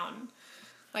down.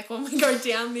 Like when we go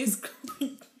down this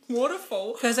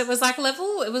waterfall. Because it was a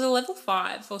level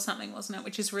 5 or something, wasn't it?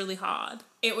 Which is really hard.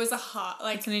 It was a hard,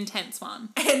 It's an intense one.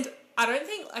 and I don't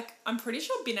think, I'm pretty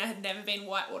sure Binna had never been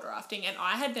whitewater rafting, and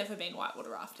I had never been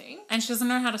whitewater rafting. And she doesn't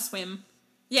know how to swim.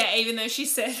 Yeah, even though she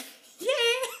said, yeah.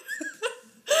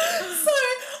 So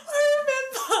I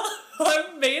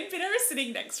remember me and Binna are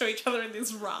sitting next to each other in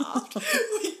this raft.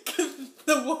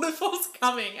 The waterfall's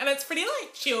coming, and it's pretty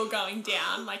like chill going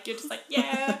down. Like you're just like,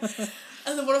 yeah.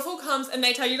 And the waterfall comes, and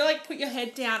they tell you to like put your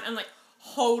head down and like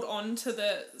hold on to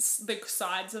the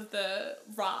sides of the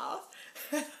raft.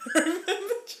 I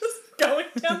remember just going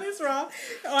down this raft,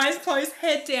 eyes closed,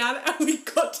 head down, and we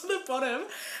got to the bottom, and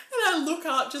I look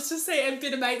up just to see, and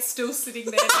Binna Mate's still sitting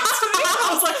there next to me. I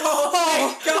was like, oh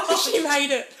my God. She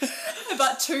made it.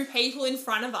 But 2 people in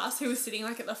front of us who were sitting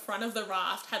like at the front of the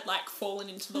raft had like fallen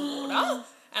into the water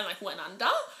and like went under.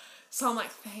 So I'm like,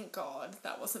 thank God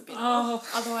that wasn't Binna. Oh.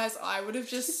 Otherwise I would have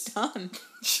just... Done.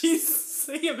 She's...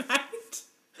 See you, mate.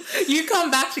 You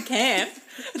come back to camp,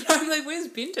 and I'm like, where's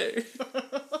Bintu?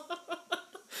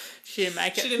 She didn't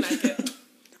make it. She didn't make it.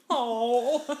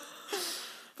 Oh.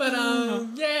 But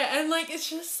yeah, and like it's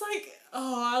just like,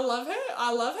 oh, I love her.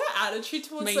 I love her attitude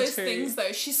towards Me those too. things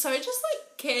though. She's so just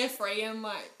like carefree and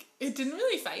like it didn't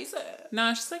really faze her.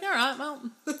 No, she's like, all right, well,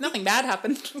 nothing bad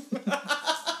happened.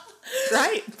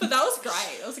 Great. But that was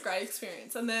great. It was a great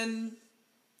experience. And then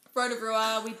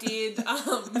Rotorua, we did.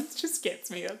 That just gets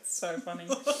me. That's so funny.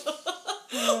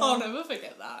 I'll never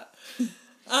forget that.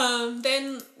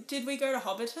 Then did we go to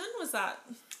Hobbiton? Was that?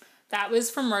 That was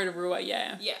from Rotorua,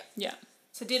 yeah. Yeah. Yeah.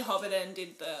 So did Hobbiton,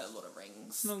 did the Lord of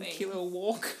Rings Little thing. cute little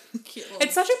walk. Cute little...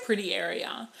 It's such a pretty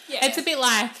area. Yeah. It's a bit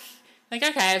like,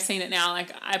 okay, I've seen it now.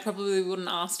 Like, I probably wouldn't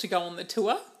ask to go on the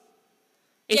tour.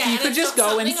 If you and could it's just not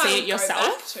go and something I see would it go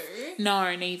yourself. back to.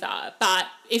 No, neither. But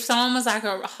if someone was like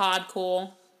a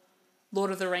hardcore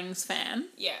Lord of the Rings fan,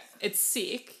 Yeah. it's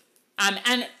sick.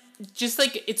 And just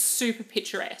like, it's super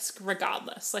picturesque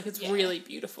regardless. Like, it's really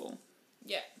beautiful.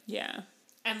 Yeah. Yeah.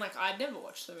 And like I'd never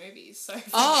watched the movies, so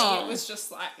for me it was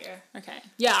just like, yeah. Okay.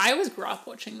 Yeah, I always grew up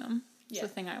watching them. It's Yeah. the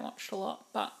thing I watched a lot,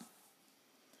 but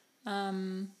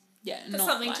yeah, But not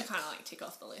something like, to kind of like tick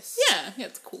off the list. yeah,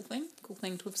 it's a cool thing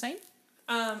to have seen.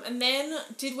 And then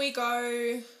did we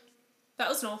go? That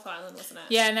was North Island, wasn't it?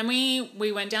 Yeah, and then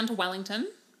we went down to Wellington,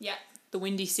 Yeah. the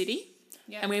Windy City,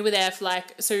 Yeah. and we were there for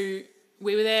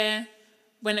we were there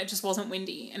when it just wasn't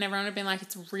windy, and everyone had been like,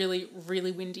 it's really,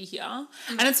 really windy here.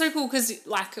 And it's so cool because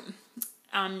like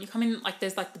you come in, like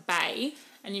there's like the bay,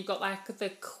 and you've got like the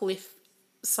cliff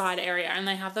side area, and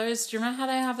they have those, do you remember how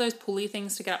they have those pulley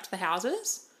things to get up to the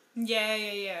houses?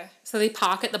 Yeah. So they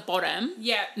park at the bottom,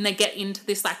 Yeah. and they get into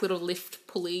this like little lift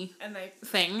pulley And they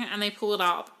thing, and they pull it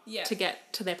up Yeah. to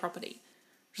get to their property,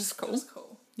 which is It cool. was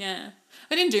cool. Yeah,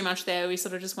 we didn't do much there. We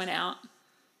sort of just went out.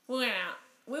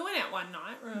 We went out one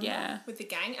night, remember? Yeah. With the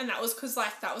gang, and that was because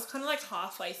like that was kind of like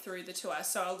halfway through the tour,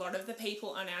 so a lot of the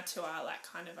people on our tour like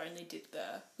kind of only did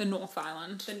the North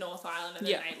Island, North Island, and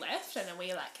then Yeah. they left, and then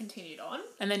we like continued on.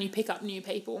 and then you pick up new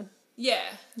people. Yeah.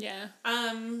 Yeah.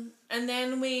 And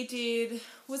then we did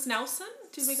was Nelson?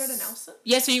 Did we go to Nelson?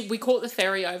 Yeah, so we caught the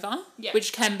ferry over, Yeah.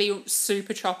 which can be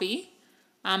super choppy,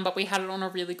 but we had it on a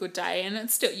really good day, and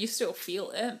it's still, you still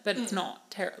feel it, but it's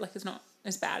not it's not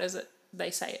as bad as they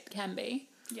say it can be.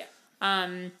 Yeah.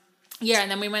 Yeah,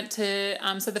 and then we went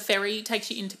to so the ferry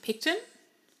takes you into Picton.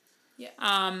 Yeah.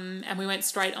 And we went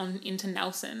straight on into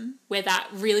Nelson, where that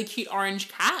really cute orange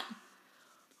cat,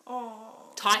 Oh.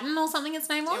 Titan or something its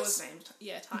name was. It was named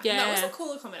Titan. Yeah. That was a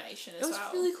cool accommodation as It was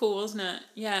well. really cool, wasn't it?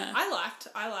 Yeah. I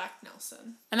liked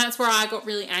Nelson. And that's where I got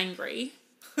really angry.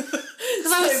 Because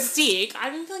I was sick.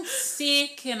 I've been feeling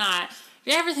sick, and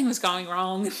everything was going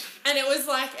wrong. And it was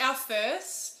like our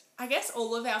first, I guess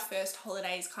all of our first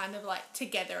holidays kind of like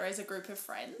together as a group of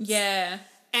friends. Yeah.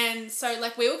 And so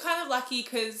like we were kind of lucky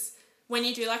because when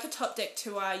you do like a top deck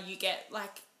tour, you get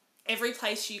like every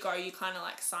place you go, you kind of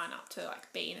like sign up to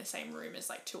like be in the same room as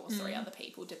like 2 or 3 other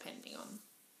people depending on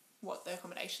what the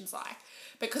accommodation's like.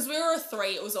 Because we were a 3,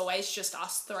 it was always just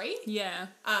us 3. Yeah.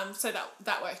 So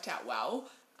that worked out well.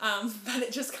 But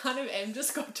it just kind of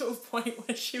just got to a point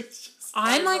where she was just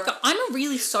I'm over it. I'm a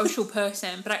really social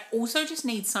person, but I also just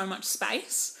need so much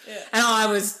space. Yeah. And I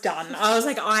was done. I was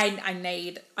like, I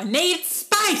need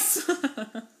space.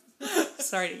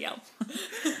 Sorry to yell.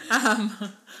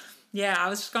 Yeah, I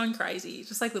was just going crazy.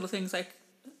 Just like little things like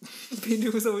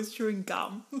Bindu was always chewing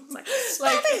gum. I was like,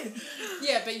 stop it.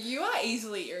 Yeah, but you are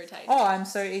easily irritated. Oh, I'm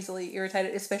so easily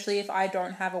irritated, especially if I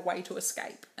don't have a way to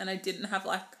escape. And I just didn't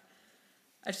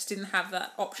have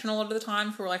that option a lot of the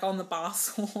time for like on the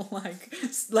bus or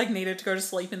like needed to go to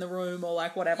sleep in the room or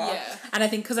like whatever. Yeah. And I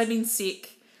think because I'd been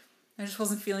sick, I just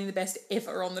wasn't feeling the best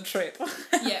ever on the trip.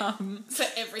 Yeah. So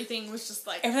everything was just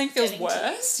like Everything feels getting to you.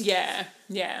 worse. Yeah.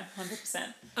 Yeah.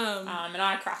 100%. And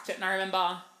I cracked it, and I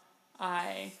remember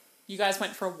you guys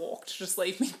went for a walk to just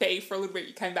leave me be for a little bit.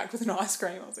 You came back with an ice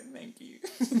cream. I was like, thank you.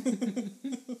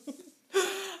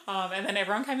 And then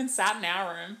everyone came and sat in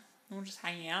our room. We were just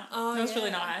hanging out. Oh, it was really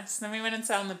yeah. nice. And then we went and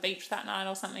sat on the beach that night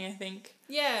or something, I think.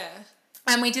 Yeah.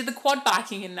 And we did the quad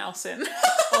biking in Nelson.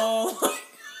 Oh.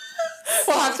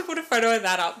 We'll have to put a photo of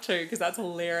that up too, because that's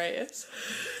hilarious.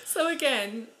 So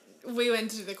again, we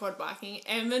went to do the quad biking.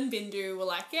 Em and Bindu were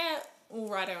like, yeah, we'll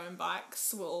ride our own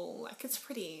bikes. It's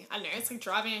pretty, I don't know, it's like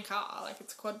driving a car. Like,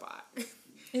 it's a quad bike.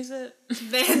 Is it?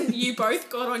 Then you both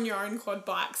got on your own quad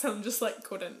bikes and just like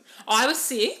couldn't. I was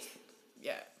sick.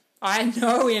 Yeah. I had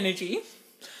no energy.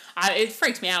 It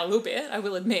freaked me out a little bit, I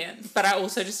will admit, but I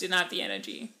also just didn't have the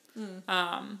energy.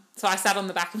 So I sat on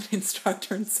the back of an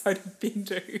instructor, and so did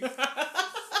Bindu.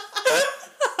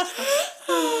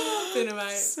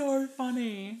 Cinnamate. So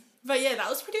funny. But yeah, that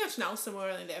was pretty much Nelson. We were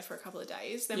only there for a couple of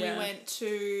days. Then we went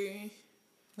to...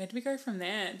 Where did we go from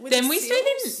there? With Then the we stayed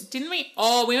in, seals? didn't we?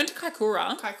 Oh, we went to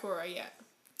Kaikoura. Kaikoura, yeah.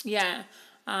 Yeah.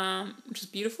 Which is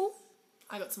beautiful.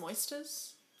 I got some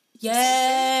oysters.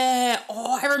 Yeah.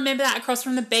 Oh, I remember that across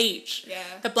from the beach. Yeah.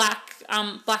 The black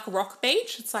rock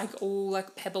beach. It's like all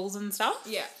like pebbles and stuff.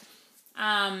 Yeah.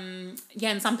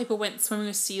 Yeah, and some people went swimming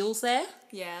with seals there.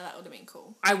 Yeah, that would have been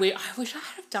cool. I wish I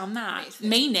had have done that. Me too.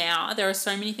 Me now, there are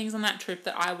so many things on that trip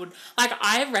that I would... Like,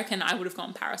 I reckon I would have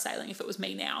gone parasailing if it was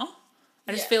me now.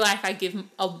 I just feel like I give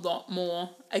a lot more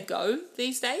a go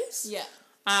these days. Yeah.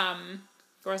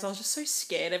 Whereas I was just so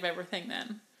scared of everything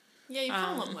then. Yeah, you've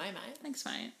come a long way, mate. Thanks,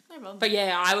 mate. No problem. But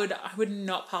yeah, I would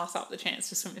not pass up the chance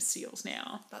to swim with seals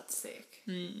now. That's sick.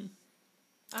 And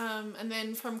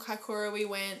then from Kaikoura we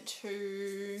went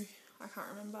to... I can't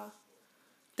remember.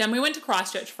 Then we went to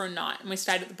Christchurch for a night and we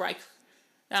stayed at the break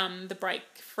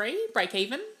free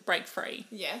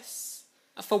Yes.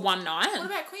 for one night. What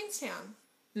about Queenstown?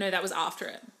 No, that was after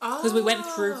it. Because we went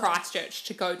through Christchurch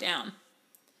to go down.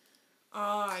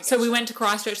 Oh, I guess. So we went to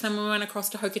Christchurch, then we went across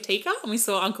to Hokitika and we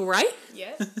saw Uncle Ray.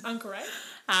 Yes, Uncle Ray.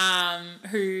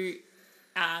 Who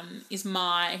he's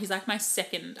like my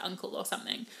second uncle or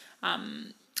something.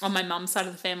 On my mum's side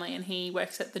of the family, and he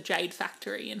works at the Jade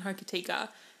Factory in Hokitika.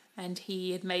 And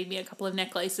he had made me a couple of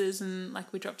necklaces and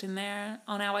like we dropped in there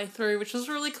on our way through, which was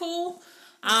really cool.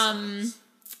 Nice.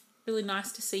 Really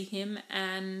nice to see him.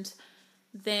 And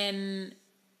then,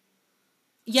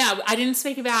 yeah, I didn't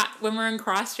speak about when we were in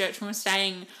Christchurch, when we were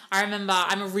staying. I remember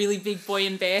I'm a really big Boy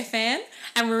and Bear fan,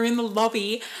 and we were in the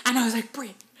lobby, and I was like,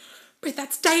 Britt,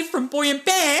 that's Dave from Boy and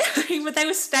Bear. But they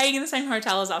were staying in the same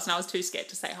hotel as us, and I was too scared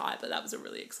to say hi, but that was a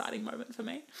really exciting moment for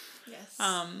me. Yes.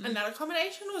 And that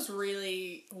accommodation was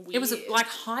really weird. It was like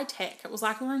high tech. It was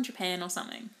like we were in Japan or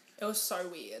something. It was so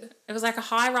weird. It was like a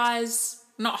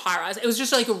not high rise. It was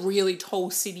just like a really tall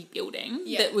city building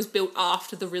that was built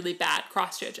after the really bad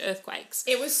Christchurch earthquakes.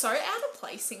 It was so out of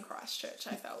place in Christchurch,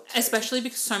 I felt. Too. Especially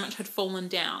because so much had fallen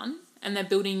down and they're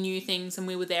building new things, and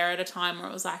we were there at a time where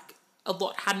it was like a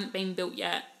lot hadn't been built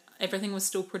yet. Everything was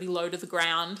still pretty low to the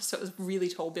ground, so it was a really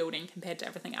tall building compared to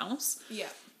everything else. Yeah.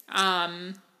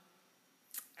 And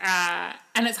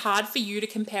it's hard for you to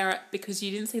compare it because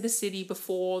you didn't see the city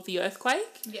before the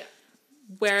earthquake. Yeah.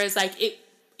 Whereas like it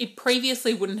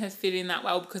previously wouldn't have fit in that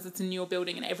well because it's a newer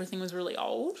building and everything was really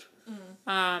old.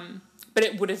 But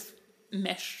it would have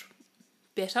meshed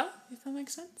better, if that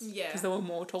makes sense. Yeah. Because there were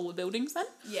more taller buildings then.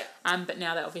 Yeah. But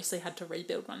now they obviously had to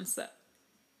rebuild ones that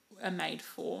are made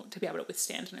to be able to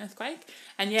withstand an earthquake.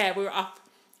 And yeah, we were up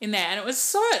in there, and it was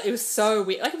so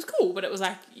weird. Like, it was cool, but it was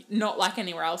like not like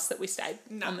anywhere else that we stayed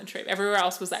on the trip. Everywhere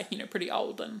else was like, pretty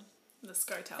old and the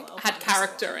Scotel had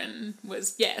character and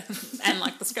was and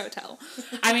like the Scotel.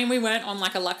 I mean, we weren't on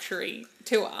like a luxury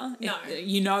tour. No,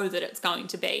 you know that it's going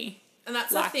to be. And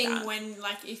that's like the thing that. when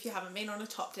like if you haven't been on a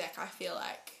top deck, I feel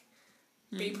like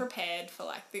be prepared for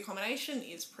like the accommodation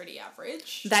is pretty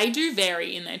average. They do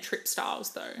vary in their trip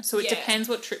styles though. So it depends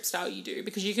what trip style you do,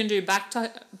 because you can do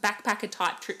backpacker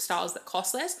type trip styles that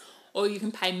cost less, or you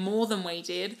can pay more than we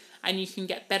did and you can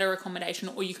get better accommodation,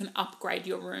 or you can upgrade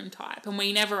your room type. And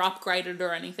we never upgraded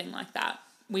or anything like that.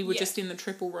 We were just in the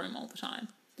triple room all the time.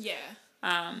 Yeah.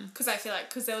 Because I feel like,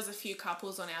 because there was a few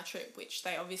couples on our trip which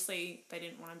they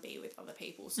didn't want to be with other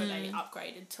people, so they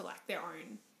upgraded to like their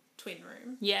own twin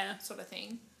room, sort of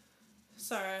thing.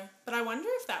 So, but I wonder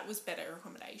if that was better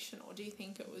accommodation, or do you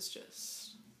think it was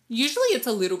just... Usually it's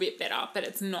a little bit better, but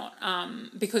it's not,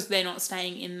 because they're not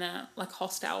staying in the like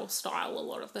hostel style a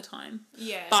lot of the time.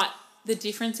 Yeah. But the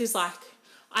difference is like,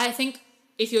 I think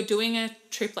if you're doing a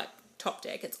trip like Top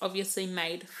Deck, it's obviously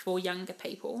made for younger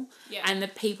people. Yeah. And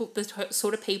the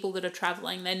sort of people that are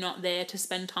traveling, they're not there to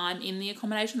spend time in the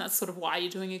accommodation. That's sort of why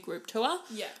you're doing a group tour.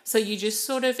 Yeah. So you just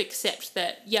sort of accept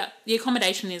that, the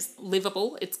accommodation is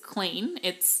livable, it's clean,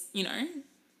 it's,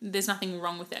 there's nothing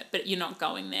wrong with it, but you're not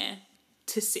going there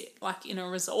to sit like in a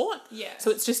resort. Yeah.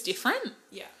 So it's just different.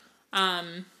 Yeah.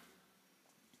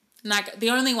 Like the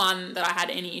only one that I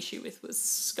had any issue with was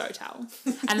Scotel.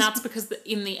 And that's because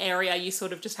in the area you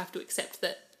sort of just have to accept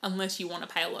that unless you want to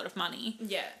pay a lot of money,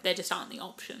 there just aren't the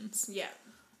options. Yeah.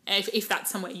 If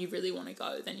that's somewhere you really want to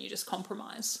go, then you just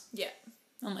compromise. Yeah.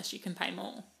 Unless you can pay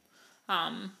more.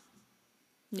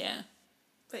 Yeah.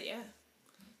 But yeah.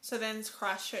 So then it's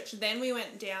Christchurch. Then we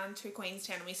went down to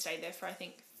Queenstown and we stayed there for I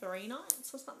think 3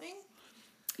 nights or something.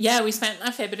 Yeah, we spent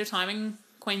a fair bit of time in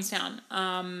Queenstown.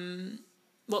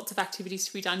 Lots of activities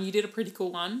to be done. You did a pretty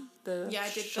cool one. I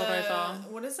did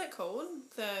what is it called?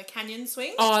 The canyon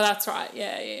swing? Oh, that's right.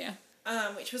 Yeah.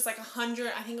 which was like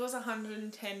 100, I think it was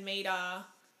 110 meter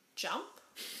jump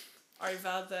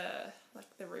over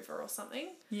the river or something.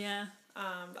 Yeah.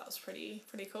 That was pretty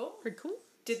cool. Pretty cool.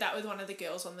 Did that with one of the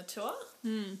girls on the tour.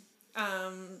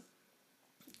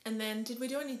 And then did we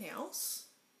do anything else?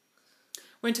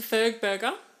 Went to Ferg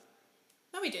Burger.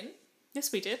 No, we didn't.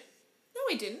 Yes, we did. No,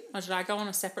 we didn't. Or did I go on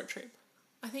a separate trip?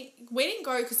 I think we didn't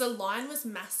go because the line was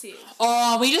massive.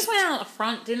 Oh, we just went out the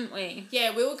front, didn't we?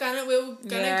 Yeah, we were gonna go.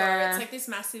 Yeah. It's like this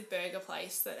massive burger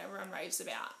place that everyone raves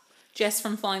about. Jess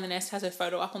from Flying the Nest has her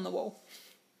photo up on the wall.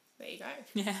 There you go.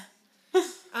 Yeah.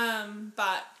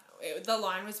 But the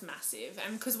line was massive,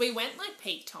 and because we went like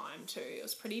peak time too, it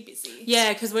was pretty busy.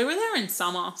 Yeah, because we were there in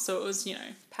summer, so it was,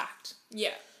 packed.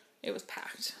 Yeah. It was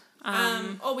packed.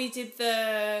 We did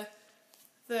the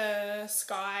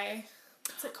sky.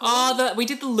 What's it called? Oh, we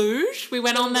did the luge. We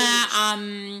went on there.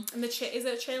 And the chair, is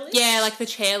it a chairlift? Yeah, like the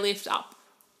chairlift up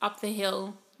the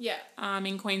hill. Yeah.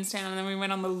 In Queenstown, and then we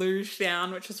went on the luge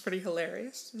down, which was pretty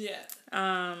hilarious.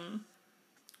 Yeah.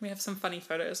 We have some funny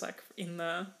photos like in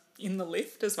the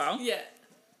lift as well. Yeah.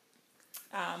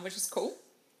 Which is cool.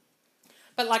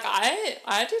 But like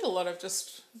I did a lot of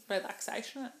just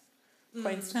relaxation at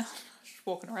Queenstown, just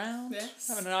walking around, Yes.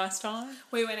 having a nice time.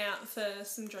 We went out for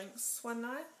some drinks one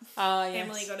night. Yes.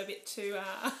 Emily got a bit too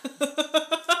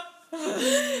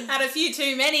had a few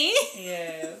too many.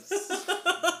 Yes.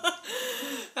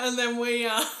 And then we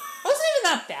It wasn't even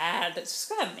that bad. It's just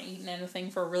 'cause I haven't eaten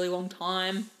anything for a really long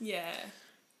time. yeah.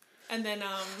 And then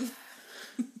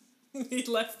we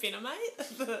left Binner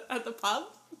mate at the pub.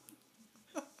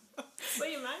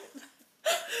 See you, mate.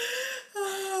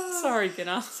 Sorry,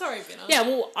 Binner. Sorry, Binner. Yeah,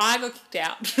 well, I got kicked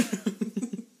out.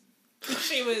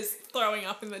 She was throwing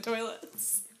up in the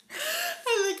toilets.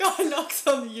 And the guy knocks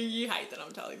on the... You hate that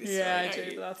I'm telling this story, Yeah, I don't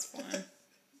do, you? but that's fine.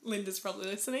 Linda's probably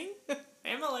listening.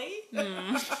 Emily.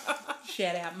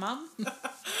 Shout out, Mum.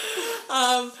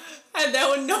 And they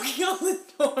were knocking on the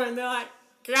door and they're like,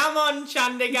 come on,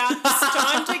 Chandigarh, it's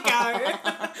time to go.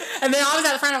 And then I was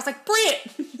at the front and I was like,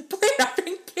 Brit, I've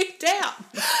been kicked out.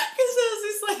 Because there was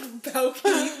this like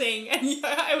balcony thing and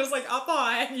it was like up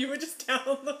high and you were just down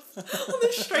on the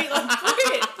street like,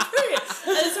 Brit.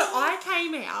 And so I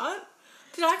came out.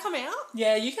 Did I come out?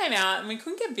 Yeah, you came out and we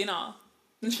couldn't get Binner.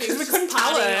 She Because we was couldn't just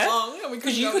tell partying her. along and we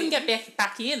Because you go couldn't in. get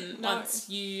back in No. once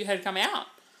you had come out.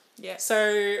 Yeah. So,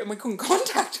 and we couldn't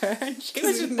contact her. And she was we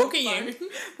just didn't have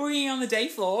booking on the day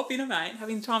floor, Binner mate,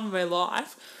 having the time of her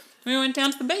life. And we went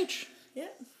down to the beach. Yeah.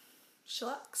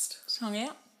 Chillaxed. Just hung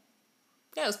out.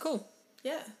 Yeah, it was cool.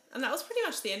 Yeah. And that was pretty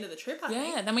much the end of the trip, I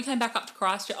think. Yeah, then we came back up to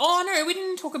Christchurch. Oh, no, we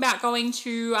didn't talk about going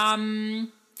to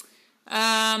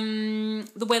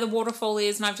where the waterfall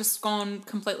is, and I've just gone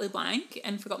completely blank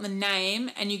and forgotten the name,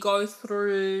 and you go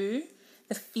through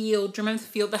the field. Do you remember the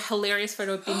field? The hilarious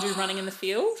photo of Bindu running in the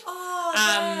field? Oh,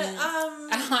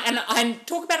 And I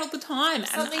talk about it all the time.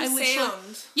 something and I literally-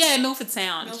 Sound. Yeah, Milford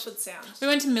Sound. Milford Sound. We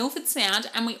went to Milford Sound,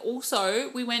 and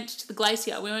we went to the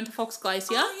glacier. We went to Fox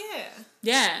Glacier. Oh, yeah.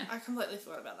 Yeah, I completely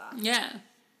forgot about that. yeah. And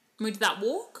we did that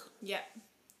walk. Yeah.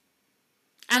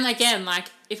 And again, like,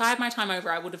 if I had my time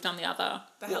over, I would have done the other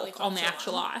The walk on the helicopter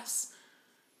actual one. ice.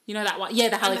 You know that one? Yeah,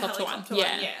 the And the helicopter one. helicopter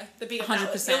Yeah. Yeah. The bigger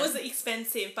 100%. It was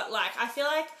expensive, but like I feel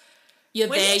like You're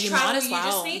when there, you you travel, might as well.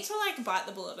 you just need to like bite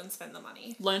the bullet and spend the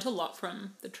money. Learned a lot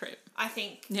from the trip. I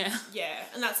think. Yeah. Yeah,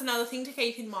 and that's another thing to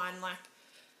keep in mind. Like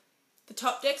the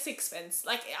top deck's expensive.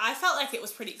 Like I felt like it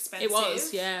was pretty expensive. It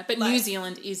was, yeah. But Like- New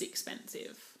Zealand is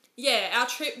expensive. Yeah, our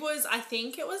trip was. I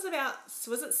think it was about.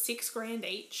 Was it $6,000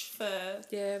 each for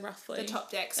Yeah, roughly. the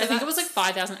top deck? So I think it was like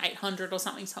that's- 5,800 or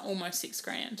something, so almost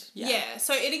 $6,000. Yeah. Yeah,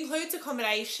 so it includes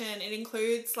accommodation. It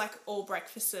includes like all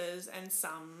breakfasts and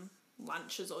some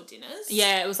lunches or dinners.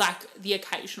 Yeah, it was like the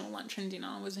occasional lunch and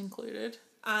dinner was included.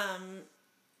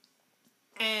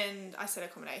 And I said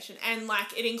accommodation, and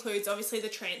like it includes obviously the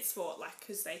transport, like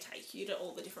because they take you to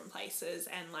all the different places,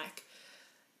 and like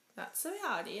that's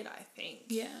about it, I think.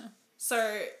 Yeah.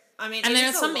 So I mean, And it there are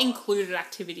is a some lot. included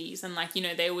activities, and like, you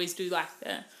know, they always do like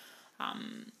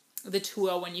the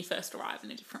tour when you first arrive in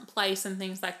a different place and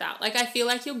things like that. Like, I feel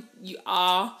like you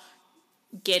are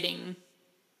getting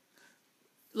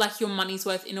like your money's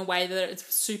worth in a way that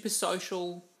it's super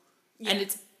social, and Yeah.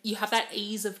 you have that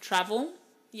ease of travel,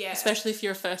 Yeah, especially if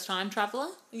you're a first time traveler.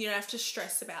 you don't have to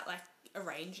stress about like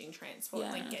arranging transport,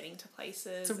 Yeah. like getting to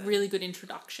places. It's a really good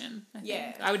introduction. I think.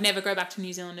 Yeah. I would never go back to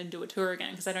New Zealand and do a tour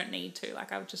again because I don't need to.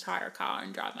 Like, I would just hire a car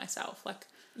and drive myself. Like,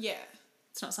 yeah,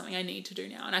 it's not something I need to do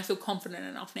now, and I feel confident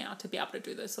enough now to be able to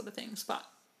do those sort of things. But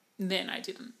then I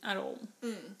didn't at all.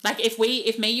 Like, if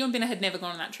me, you and Binna had never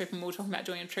gone on that trip and we were talking about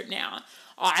doing a trip now,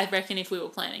 I reckon if we were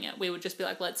planning it, we would just be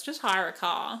like, let's just hire a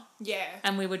car. Yeah.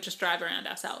 And we would just drive around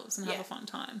ourselves and have a fun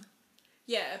time.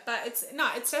 Yeah, but it's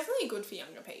definitely good for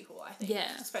younger people, I think.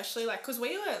 Yeah. Especially, like, because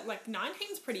we were, like,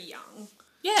 19's pretty young.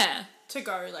 Yeah. To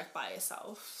go, like, by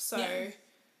yourself. So, Yeah.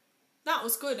 that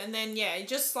was good. And then, yeah,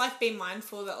 just, like, be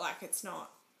mindful that, like, it's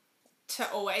not to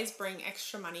always bring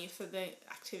extra money for the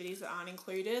activities that aren't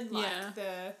included. Like,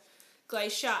 the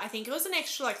glacier, I think it was an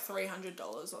extra, like,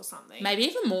 $300 or something. Maybe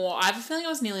even more. I have a feeling it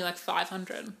was nearly, like,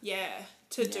 500. Yeah,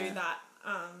 to do that,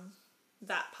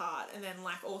 that part. And then,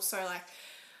 like, also, like,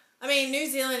 I mean, New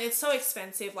Zealand, it's so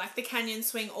expensive. Like, the canyon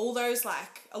swing, all those,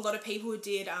 like, a lot of people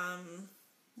did,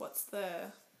 what's the...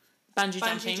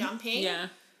 Bungee jumping. Yeah.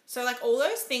 So, like, all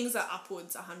those things are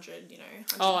upwards $100, you know,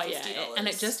 $150. Oh, yeah. And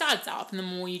it just adds up. And the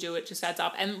more you do, it just adds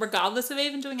up. And regardless of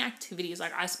even doing activities,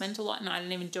 like, I spent a lot and I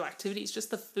didn't even do activities. Just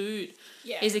the food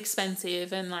is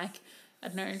expensive. And, like, I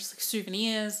don't know, just, like,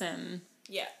 souvenirs and...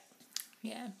 Yeah.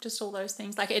 Yeah, just all those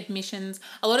things. Like, admissions.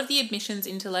 A lot of the admissions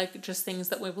into, like, just things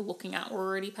that we were looking at were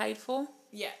already paid for.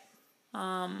 Yeah.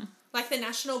 Like, the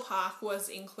national park was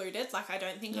included. Like, I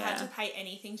don't think I had to pay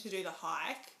anything to do the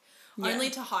hike. Yeah. Only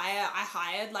to hire. I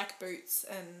hired, like, boots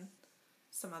and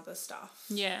some other stuff.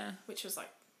 Yeah. Which was, like,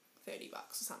 $30 or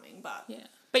something, but... Yeah.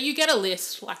 But you get a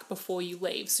list, like, before you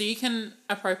leave, so you can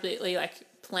appropriately, like,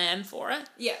 plan for it.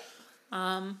 Yeah.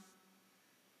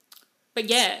 But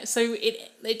yeah, so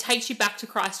it takes you back to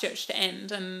Christchurch to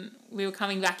end, and we were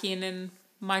coming back in and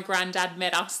my granddad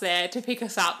met us there to pick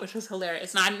us up, which was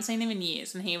hilarious. And I hadn't seen him in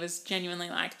years, and he was genuinely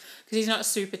like, because he's not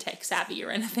super tech savvy or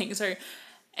anything, so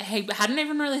he hadn't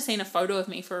even really seen a photo of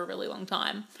me for a really long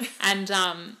time. And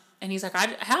he's like,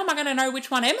 how am I going to know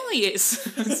which one Emily is?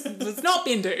 It's not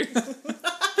Bindu.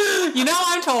 You know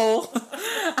I'm tall.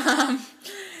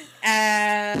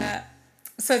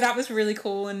 So that was really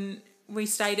cool, and we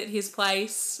stayed at his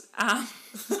place,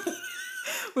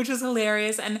 which was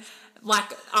hilarious. And,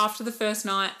 like, after the first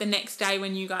night, the next day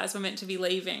when you guys were meant to be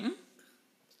leaving,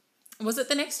 was it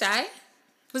the next day?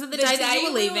 Was it the day that you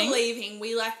were leaving? We were leaving,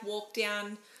 we, like, walked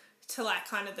down to, like,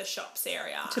 kind of the shops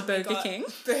area. To Burger King?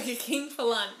 Burger King for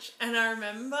lunch. And I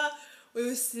remember we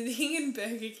were sitting in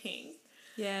Burger King.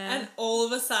 Yeah. And all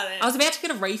of a sudden... I was about to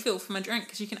get a refill for my drink,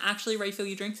 because you can actually refill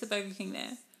your drinks at Burger King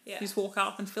there. Yeah. You just walk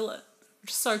up and fill it,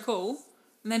 which is so cool.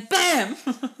 And then, bam!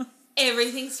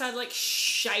 Everything started, like,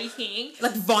 shaking.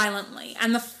 Like, violently.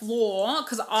 And the floor,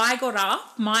 because I got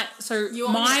up, I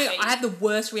had the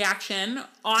worst reaction.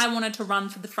 I wanted to run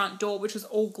for the front door, which was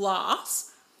all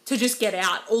glass, to just get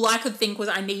out. All I could think was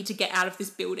I need to get out of this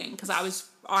building, because I was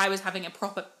having a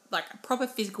proper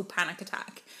physical panic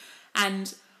attack.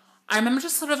 And I remember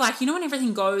just sort of, like, you know when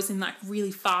everything goes in, like,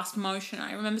 really fast motion?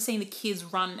 I remember seeing the kids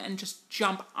run and just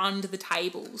jump under the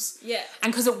tables. Yeah.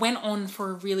 And because it went on for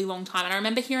a really long time. And I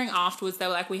remember hearing afterwards, they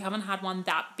were like, we haven't had one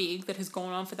that big that has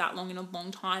gone on for that long in a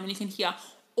long time. And you can hear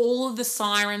all of the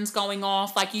sirens going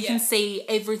off. Like, you can see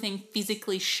everything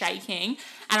physically shaking.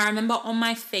 And I remember on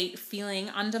my feet, feeling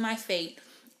under my feet,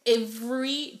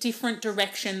 every different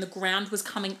direction the ground was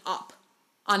coming up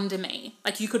under me.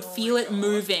 Like, you could feel it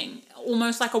moving,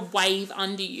 almost like a wave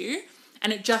under you,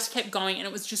 and it just kept going, and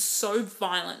it was just so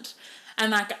violent.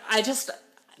 And, like, I think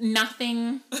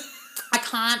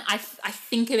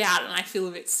about it and I feel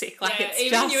a bit sick. Like, it's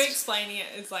even you explaining it,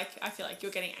 it's like, I feel like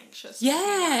you're getting anxious.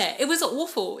 Yeah, it was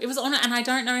awful. It was on it, and I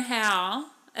don't know how.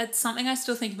 It's something I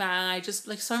still think about, and I just,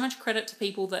 like, so much credit to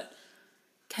people that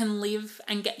can live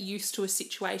and get used to a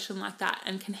situation like that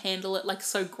and can handle it, like,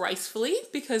 so gracefully,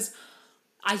 because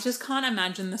I just can't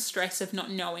imagine the stress of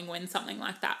not knowing when something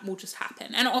like that will just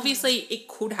happen. And obviously it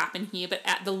could happen here, but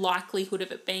the likelihood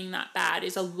of it being that bad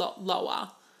is a lot lower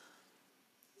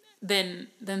than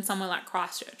somewhere like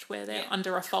Christchurch, where they're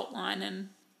under a fault line and,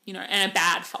 you know, and a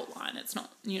bad fault line. It's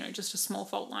not, you know, just a small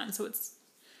fault line. So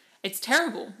it's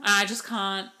terrible. And I just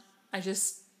can't, That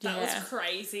was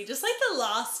crazy. Just, like, the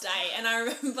last day. And I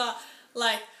remember,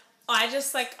 like, I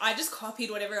just copied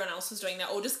what everyone else was doing. They're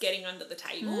all just getting under the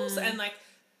tables. And, like,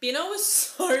 Binna was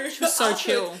so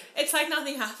chill. It's like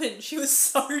nothing happened. She was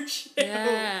so chill.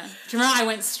 Yeah. Do you remember I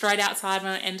went straight outside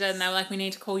when it ended and they were like, we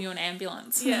need to call you an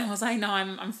ambulance. Yeah. And I was like, no,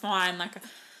 I'm fine. Like,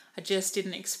 I just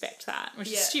didn't expect that,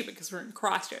 which is stupid because we're in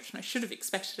Christchurch and I should have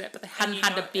expected it, but they hadn't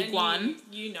had a big one.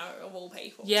 You know, of all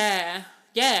people. Yeah.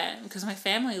 Yeah, because my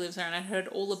family lives there and I heard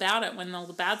all about it when all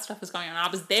the bad stuff was going on.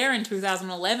 I was there in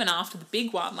 2011 after the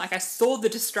big one. Like, I saw the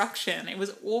destruction. It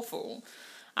was awful.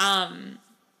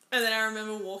 And then I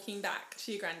remember walking back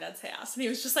to your granddad's house and he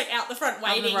was just, like, out the front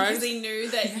waiting because he knew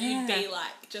that you'd be,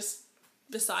 like, just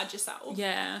beside yourself.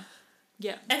 Yeah.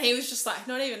 Yeah. And he was just like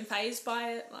not even fazed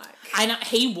by it. Like I know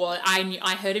he was.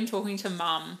 I heard him talking to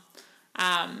Mum,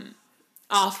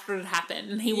 after it happened,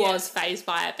 and he was fazed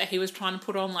by it, but he was trying to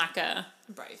put on like a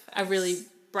brave face. a really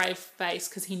brave face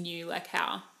because he knew like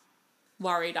how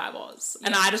worried I was.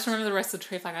 And I just remember the rest of the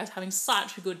trip, like I was having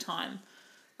such a good time.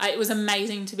 It was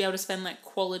amazing to be able to spend like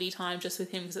quality time just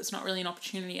with him because it's not really an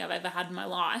opportunity I've ever had in my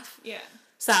life. Yeah.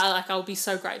 So like I'll be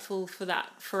so grateful for that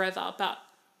forever. But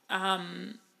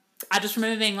I just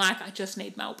remember being like, I just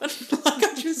need Melbourne. Like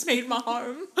I just need my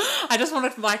home. I just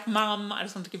wanted like Mum. I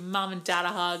just wanted to give Mum and Dad a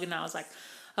hug, and I was like,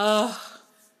 oh.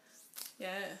 Yeah.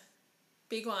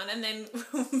 Big one. And then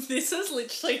this was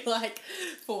literally like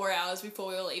 4 hours before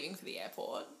we were leaving for the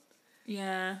airport.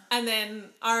 Yeah. And then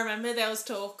I remember there was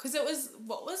talk, because it was,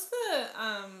 what was the,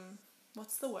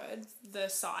 what's the word? The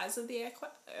size of the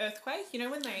earthquake? You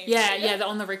know when they... Yeah,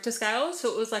 on the Richter scale.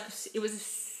 So it was like, it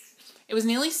was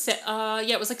nearly,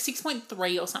 it was like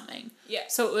 6.3 or something. Yeah.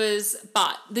 So it was,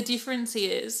 but the difference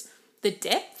is the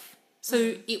depth.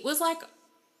 So it was like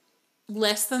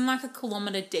less than like a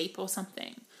kilometre deep or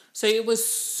something. So it was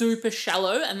super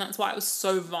shallow, and that's why it was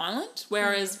so violent.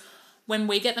 Whereas when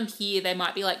we get them here, they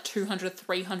might be like 200,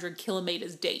 300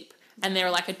 kilometres deep, and they're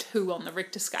like a 2 on the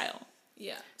Richter scale.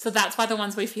 Yeah. So that's why the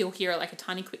ones we feel here are like a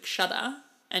tiny quick shudder,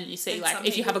 and you see And like some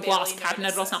if you have a people glass barely cabinet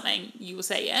notice or it. something, you will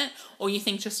see it, or you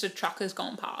think just a truck has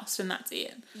gone past and that's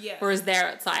it. Yeah. Whereas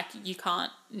there, it's like you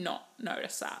can't not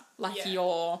notice that. Like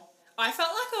you're. I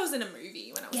felt like I was in a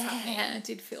movie when it was happening. Yeah, it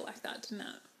did feel like that, didn't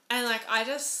it? And like I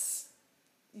just...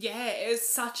 Yeah, it was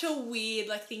such a weird,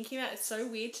 like thinking about it's so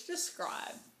weird to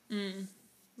describe.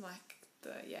 Like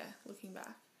looking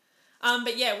back.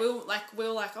 But yeah, we were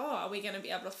like, oh, are we going to be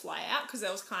able to fly out? Because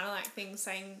there was kind of like things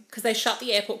saying... Because they shut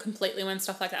the airport completely when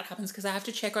stuff like that happens, because they have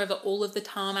to check over all of the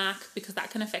tarmac, because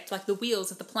that can affect like the wheels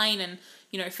of the plane and,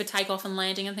 you know, for takeoff and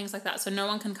landing and things like that. So no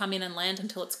one can come in and land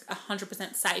until it's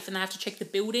 100% safe, and they have to check the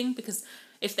building, because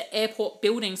if the airport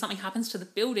building, something happens to the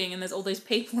building and there's all these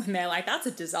people in there, like that's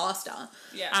a disaster.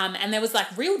 Yeah. And there was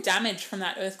like real damage from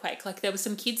that earthquake. Like there was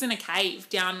some kids in a cave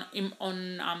down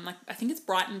on like I think it's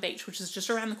Brighton Beach, which is just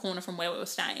around the corner from where we were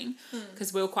staying,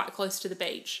 because we were quite close to the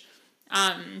beach.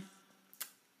 Had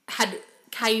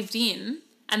caved in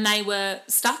and they were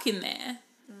stuck in there.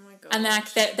 Oh my God. And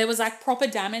like there was like proper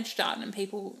damage done, and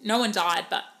no one died,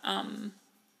 but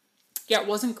it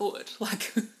wasn't good.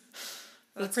 Like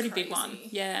it was a pretty big one.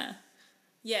 Yeah.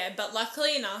 Yeah, but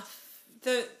luckily enough,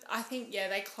 I think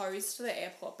they closed the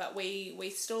airport, but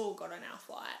we still got on our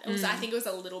flight. It was I think it was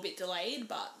a little bit delayed,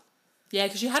 but yeah,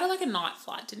 because you had like a night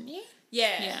flight, didn't you?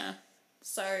 yeah.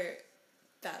 So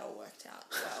that all worked out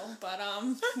well. But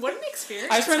what an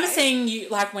experience! I just remember seeing you,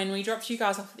 like when we dropped you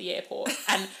guys off at the airport,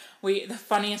 and the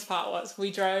funniest part was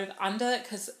we drove under,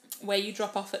 because where you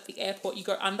drop off at the airport, you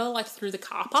go under like through the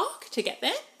car park to get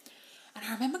there. And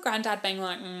I remember Granddad being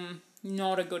like,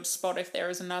 not a good spot if there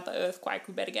is another earthquake.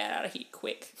 We better get out of here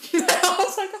quick. I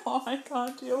was like, oh, I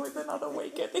can't deal with another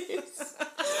week of this.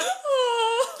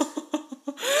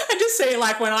 And just see,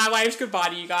 like, when I waved goodbye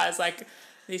to you guys, like,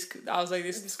 I was like,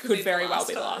 this could very well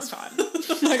be the last time.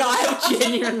 Like, I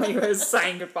genuinely was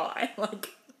saying goodbye. Like,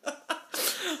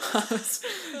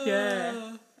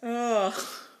 yeah.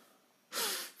 Oh.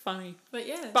 Funny. But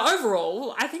yeah. But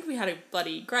overall, I think we had a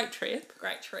bloody great trip.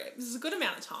 Great trip. This is a good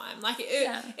amount of time. Like,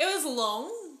 it was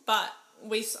long, but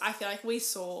I feel like we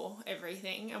saw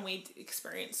everything and we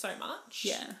experienced so much.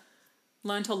 Yeah.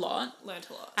 Learned a lot.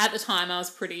 At the time, I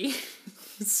was pretty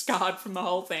scarred from the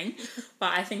whole thing.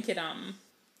 But I think it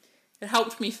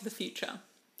helped me for the future.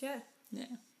 Yeah. Yeah.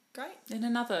 Great. And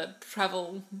another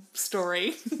travel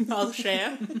story I'll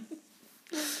share.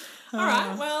 All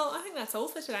right. Well, I think that's all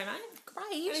for today, mate.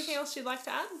 Great. Anything else you'd like to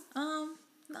add? No.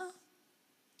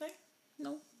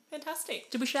 No?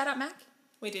 Fantastic. Did we shout out Mac?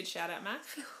 We did shout out Mac,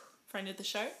 friend of the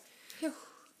show. Phew.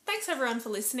 Thanks everyone for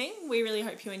listening. We really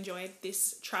hope you enjoyed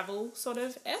this travel sort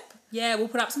of ep. Yeah, we'll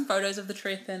put up some photos of the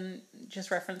trip and just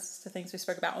references to things we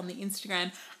spoke about on the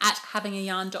Instagram at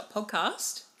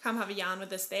havingayarn.podcast. Come have a yarn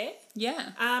with us there.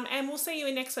 Yeah. And we'll see you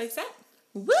in next week's ep.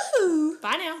 Woo!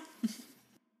 Bye now.